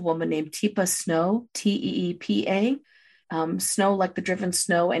wonderful woman named Teepa Snow, Teepa, snow like the driven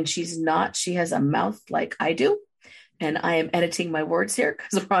snow. And she has a mouth like I do. And I am editing my words here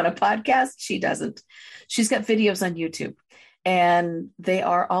because we're on a podcast. She doesn't. She's got videos on YouTube. And they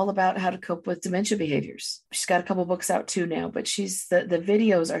are all about how to cope with dementia behaviors. She's got a couple books out too now, but the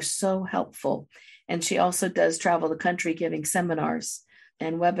videos are so helpful. And she also does travel the country giving seminars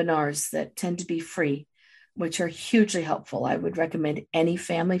and webinars that tend to be free, which are hugely helpful. I would recommend any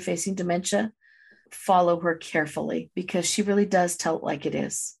family facing dementia follow her carefully, because she really does tell it like it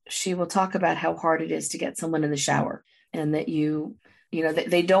is. She will talk about how hard it is to get someone in the shower, and that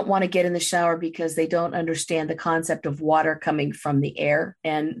they don't want to get in the shower because they don't understand the concept of water coming from the air.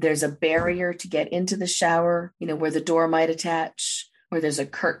 And there's a barrier to get into the shower, where the door might attach, or there's a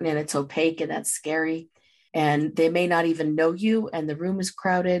curtain and it's opaque, and that's scary. And they may not even know you, and the room is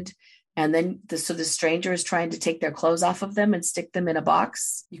crowded. And then the stranger is trying to take their clothes off of them and stick them in a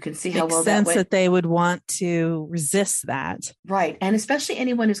box. You can see how well that went. That they would want to resist that. Right. And especially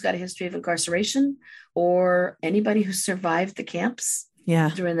anyone who's got a history of incarceration, or anybody who survived the camps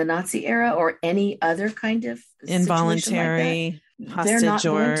during the Nazi era, or any other kind of involuntary hostage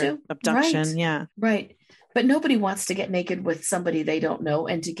or abduction. Right. Yeah. Right. But nobody wants to get naked with somebody they don't know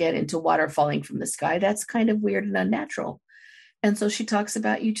and to get into water falling from the sky. That's kind of weird and unnatural. And so she talks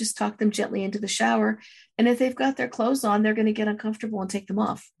about, you just talk them gently into the shower. And if they've got their clothes on, they're going to get uncomfortable and take them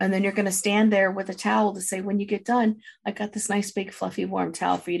off. And then you're going to stand there with a towel to say, when you get done, I got this nice, big, fluffy, warm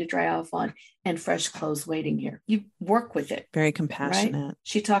towel for you to dry off on, and fresh clothes waiting here. You work with it. Very compassionate. Right?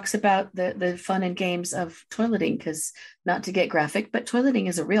 She talks about the fun and games of toileting, because, not to get graphic, but toileting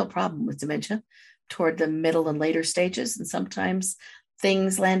is a real problem with dementia toward the middle and later stages. And sometimes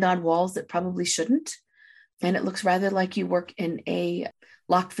things land on walls that probably shouldn't. And it looks rather like you work in a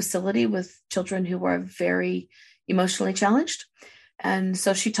locked facility with children who are very emotionally challenged. And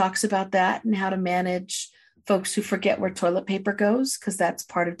so she talks about that and how to manage folks who forget where toilet paper goes, because that's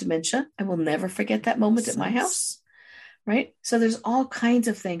part of dementia. I will never forget that moment at my house. Right. So there's all kinds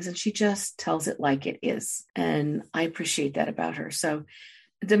of things, and she just tells it like it is. And I appreciate that about her. So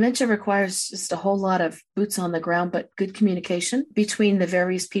dementia requires just a whole lot of boots on the ground, but good communication between the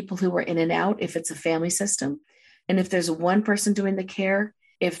various people who are in and out, if it's a family system. And if there's one person doing the care,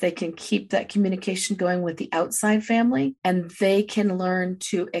 if they can keep that communication going with the outside family and they can learn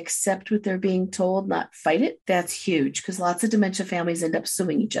to accept what they're being told, not fight it, that's huge, because lots of dementia families end up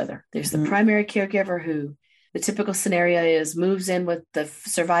suing each other. There's the primary caregiver who, the typical scenario is, moves in with the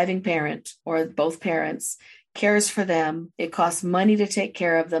surviving parent or both parents, cares for them. It costs money to take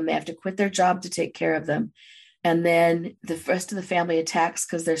care of them. They have to quit their job to take care of them. And then the rest of the family attacks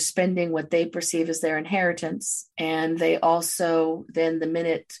because they're spending what they perceive as their inheritance. And they also, then the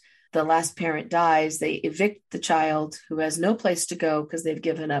minute the last parent dies, they evict the child who has no place to go because they've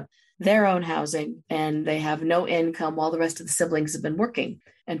given up their own housing and they have no income while the rest of the siblings have been working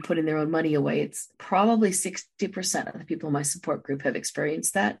and putting their own money away. It's probably 60% of the people in my support group have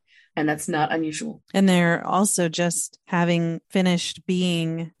experienced that. And that's not unusual. And they're also just having finished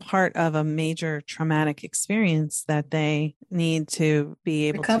being part of a major traumatic experience that they need to be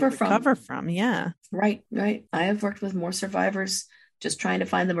able to recover from. Yeah. Right. I have worked with more survivors, just trying to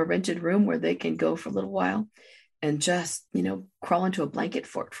find them a rented room where they can go for a little while and just, crawl into a blanket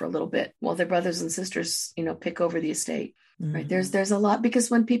fort for a little bit while their brothers and sisters, pick over the estate. Mm-hmm. Right. There's a lot,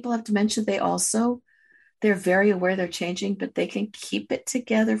 because when people have dementia, they're very aware they're changing, but they can keep it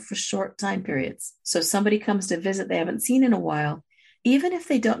together for short time periods. So somebody comes to visit they haven't seen in a while, even if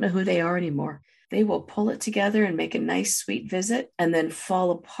they don't know who they are anymore, they will pull it together and make a nice, sweet visit and then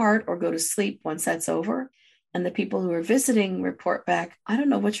fall apart or go to sleep once that's over. And the people who are visiting report back, I don't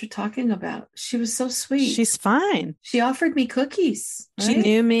know what you're talking about. She was so sweet. She's fine. She offered me cookies. Right? She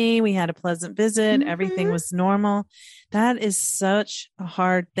knew me. We had a pleasant visit. Mm-hmm. Everything was normal. That is such a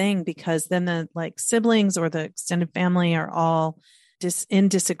hard thing, because then the siblings or the extended family are all in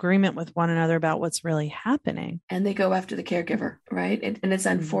disagreement with one another about what's really happening. And they go after the caregiver, right? And it's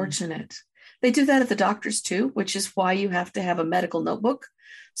unfortunate. Mm-hmm. They do that at the doctors too, which is why you have to have a medical notebook.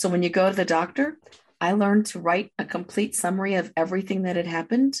 So when you go to the doctor, I learned to write a complete summary of everything that had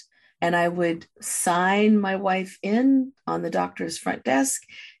happened. And I would sign my wife in on the doctor's front desk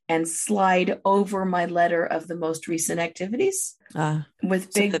and slide over my letter of the most recent activities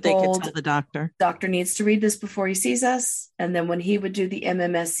with big, so that they could tell the doctor needs to read this before he sees us. And then when he would do the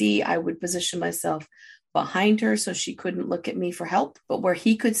MMSE, I would position myself behind her so she couldn't look at me for help, but where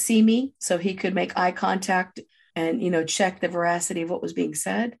he could see me so he could make eye contact and, check the veracity of what was being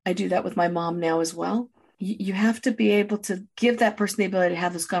said. I do that with my mom now as well. You have to be able to give that person the ability to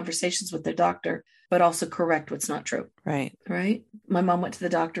have those conversations with their doctor, but also correct what's not true. Right. My mom went to the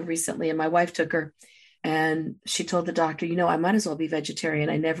doctor recently and my wife took her and she told the doctor, I might as well be vegetarian.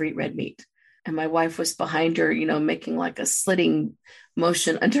 I never eat red meat. And my wife was behind her, making like a slitting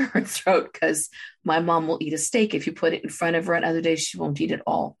motion under her throat, because my mom will eat a steak if you put it in front of her, and other days she won't eat it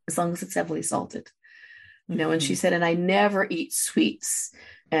all, as long as it's heavily salted. And she said, and I never eat sweets.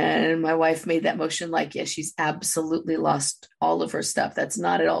 And my wife made that motion like, yes, she's absolutely lost all of her stuff. That's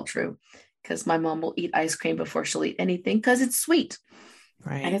not at all true, because my mom will eat ice cream before she'll eat anything because it's sweet.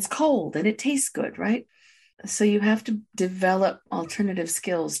 Right. And it's cold and it tastes good, right? So you have to develop alternative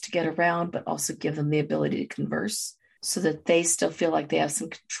skills to get around, but also give them the ability to converse so that they still feel like they have some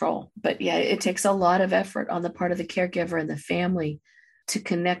control. But yeah, it takes a lot of effort on the part of the caregiver and the family to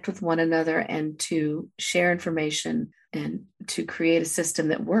connect with one another and to share information and to create a system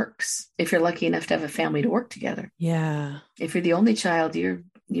that works. If you're lucky enough to have a family to work together. Yeah. If you're the only child, you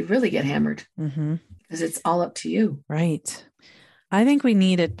really get hammered because it's all up to you. Right. I think we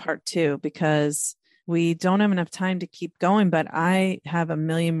needed part 2 because we don't have enough time to keep going, but I have a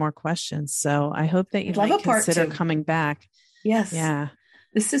million more questions. So I hope that you might consider coming back. Yes. Yeah.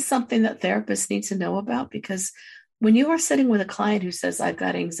 This is something that therapists need to know about, because when you are sitting with a client who says, I've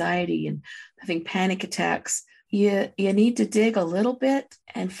got anxiety and having panic attacks, you need to dig a little bit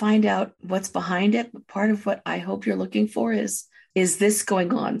and find out what's behind it. But part of what I hope you're looking for is this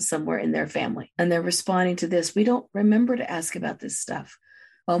going on somewhere in their family? And they're responding to this. We don't remember to ask about this stuff.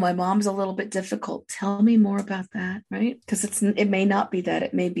 Oh, my mom's a little bit difficult. Tell me more about that, right? Because it may not be that.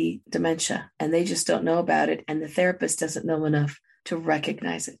 It may be dementia, and they just don't know about it. And the therapist doesn't know enough to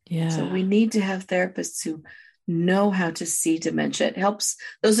recognize it. Yeah. So we need to have therapists who know how to see dementia. It helps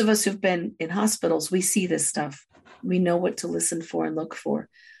those of us who've been in hospitals. We see this stuff. We know what to listen for and look for.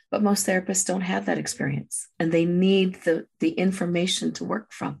 But most therapists don't have that experience, and they need the information to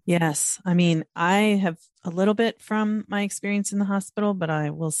work from. Yes. I mean, I have a little bit from my experience in the hospital, but I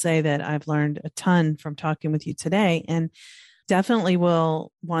will say that I've learned a ton from talking with you today, and definitely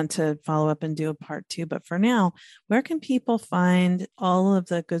will want to follow up and do a part 2. But for now, where can people find all of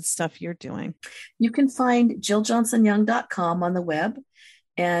the good stuff you're doing? You can find jilljohnsonyoung.com on the web.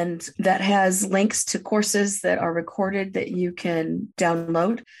 And that has links to courses that are recorded that you can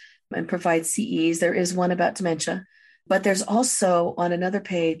download and provide CEs. There is one about dementia, but there's also on another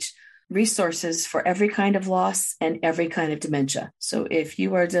page resources for every kind of loss and every kind of dementia. So if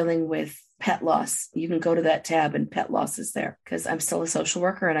you are dealing with pet loss, you can go to that tab and pet loss is there, because I'm still a social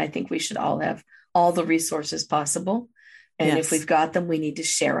worker and I think we should all have all the resources possible. And if we've got them, we need to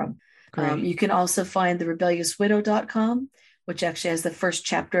share them. You can also find the rebelliouswidow.com, which actually has the first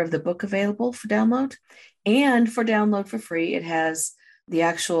chapter of the book available for download. And for download for free, it has the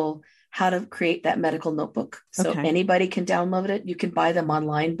actual how to create that medical notebook. So anybody can download it. You can buy them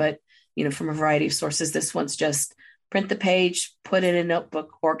online, but from a variety of sources. This one's just print the page, put it in a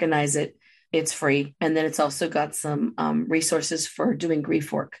notebook, organize it. It's free. And then it's also got some resources for doing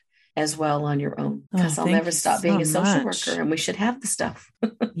grief work as well on your own, because I'll never stop being a social worker, and we should have the stuff.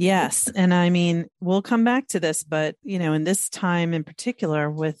 Yes. And I mean, we'll come back to this, but, in this time in particular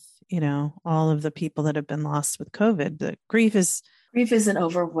with, all of the people that have been lost with COVID, the grief is an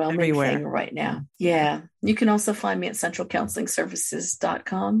overwhelming thing right now. Yeah. You can also find me at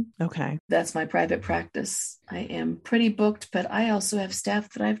centralcounselingservices.com. Okay. That's my private practice. I am pretty booked, but I also have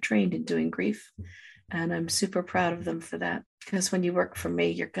staff that I've trained in doing grief. And I'm super proud of them for that. Because when you work for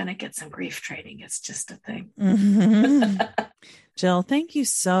me, you're going to get some grief training. It's just a thing. Mm-hmm. Jill, thank you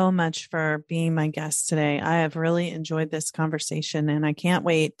so much for being my guest today. I have really enjoyed this conversation, and I can't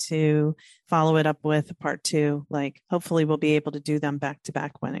wait to follow it up with a part 2. Hopefully we'll be able to do them back to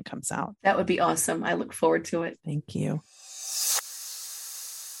back when it comes out. That would be awesome. I look forward to it. Thank you.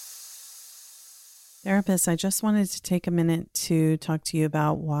 Therapist, I just wanted to take a minute to talk to you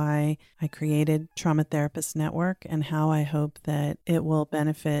about why I created Trauma Therapist Network and how I hope that it will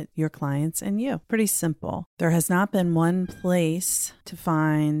benefit your clients and you. Pretty simple. There has not been one place to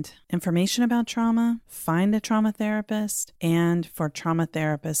find information about trauma, find a trauma therapist, and for trauma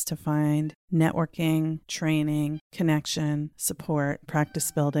therapists to find networking, training, connection, support,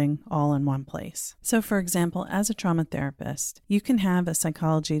 practice building, all in one place. So for example, as a trauma therapist, you can have a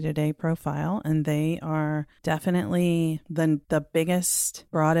Psychology Today profile, and they are definitely the biggest,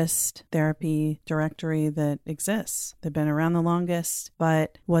 broadest therapy directory that exists. They've been around the longest,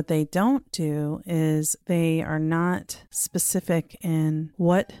 but what they don't do is they are not specific in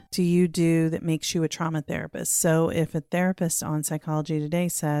what do you do that makes you a trauma therapist. So if a therapist on Psychology Today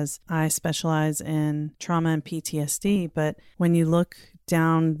says, I specialize in trauma and PTSD, but when you look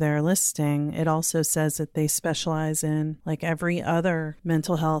down their listing, it also says that they specialize in every other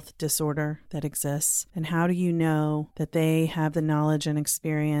mental health disorder that exists. And how do you know that they have the knowledge and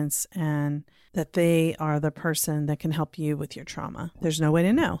experience and that they are the person that can help you with your trauma? There's no way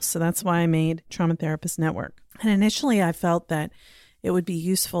to know. So that's why I made Trauma Therapist Network. And initially I felt that it would be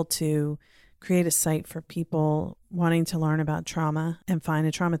useful to create a site for people wanting to learn about trauma and find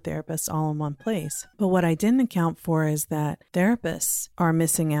a trauma therapist all in one place. But what I didn't account for is that therapists are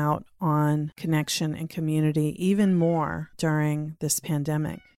missing out on connection and community even more during this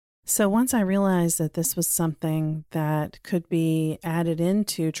pandemic. So once I realized that this was something that could be added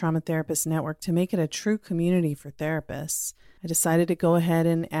into Trauma Therapist Network to make it a true community for therapists, I decided to go ahead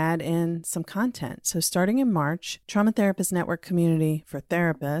and add in some content. So starting in March, Trauma Therapist Network Community for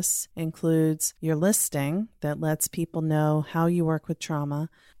Therapists includes your listing that lets people know how you work with trauma.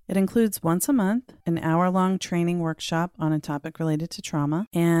 It includes once a month, an hour-long training workshop on a topic related to trauma,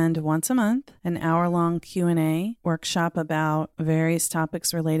 and once a month, an hour-long Q&A workshop about various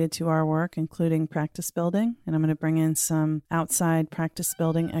topics related to our work, including practice building. And I'm going to bring in some outside practice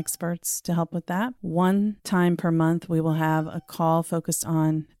building experts to help with that. One time per month, we will have a call focused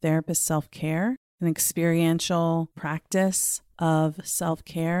on therapist self-care, an experiential practice of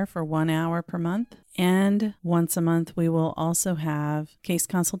self-care for 1 hour per month. And once a month, we will also have case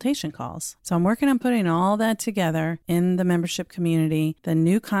consultation calls. So I'm working on putting all that together in the membership community. The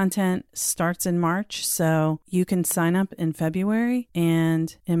new content starts in March, so you can sign up in February,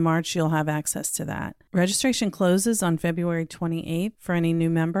 and in March, you'll have access to that. Registration closes on February 28th for any new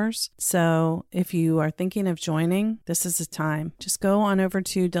members. So if you are thinking of joining, this is the time. Just go on over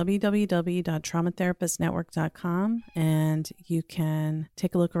to www.traumatherapistnetwork.com and you can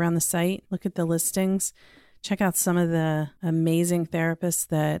take a look around the site, look at the listings, check out some of the amazing therapists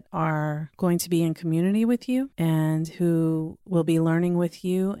that are going to be in community with you and who will be learning with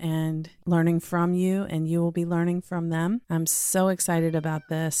you and learning from you, and you will be learning from them. I'm so excited about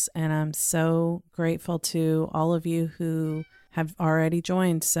this, and I'm so grateful to all of you who have already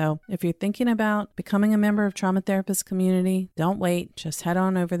joined. So if you're thinking about becoming a member of Trauma Therapist Community, don't wait. Just head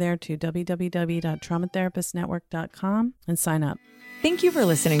on over there to www.traumatherapistnetwork.com and sign up. Thank you for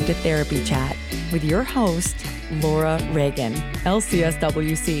listening to Therapy Chat with your host, Laura Reagan,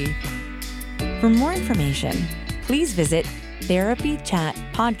 LCSWC. For more information, please visit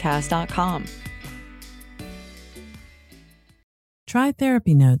therapychatpodcast.com. Try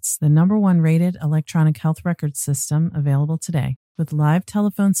Therapy Notes, the #1 rated electronic health record system available today. With live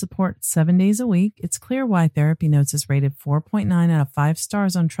telephone support 7 days a week, it's clear why Therapy Notes is rated 4.9 out of 5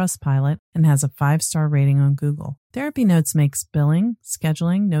 stars on Trustpilot and has a 5-star rating on Google. Therapy Notes makes billing,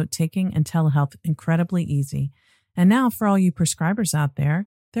 scheduling, note-taking, and telehealth incredibly easy. And now, for all you prescribers out there,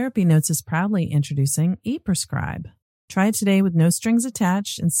 Therapy Notes is proudly introducing ePrescribe. Try it today with no strings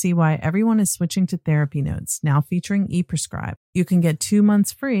attached and see why everyone is switching to Therapy Notes, now featuring ePrescribe. You can get 2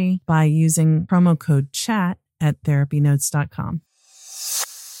 months free by using promo code CHAT at therapynotes.com.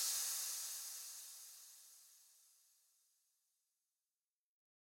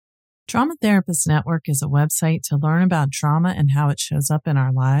 Trauma Therapist Network is a website to learn about trauma and how it shows up in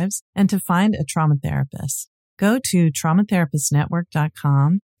our lives and to find a trauma therapist. Go to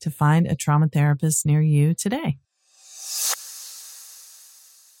traumatherapistnetwork.com to find a trauma therapist near you today.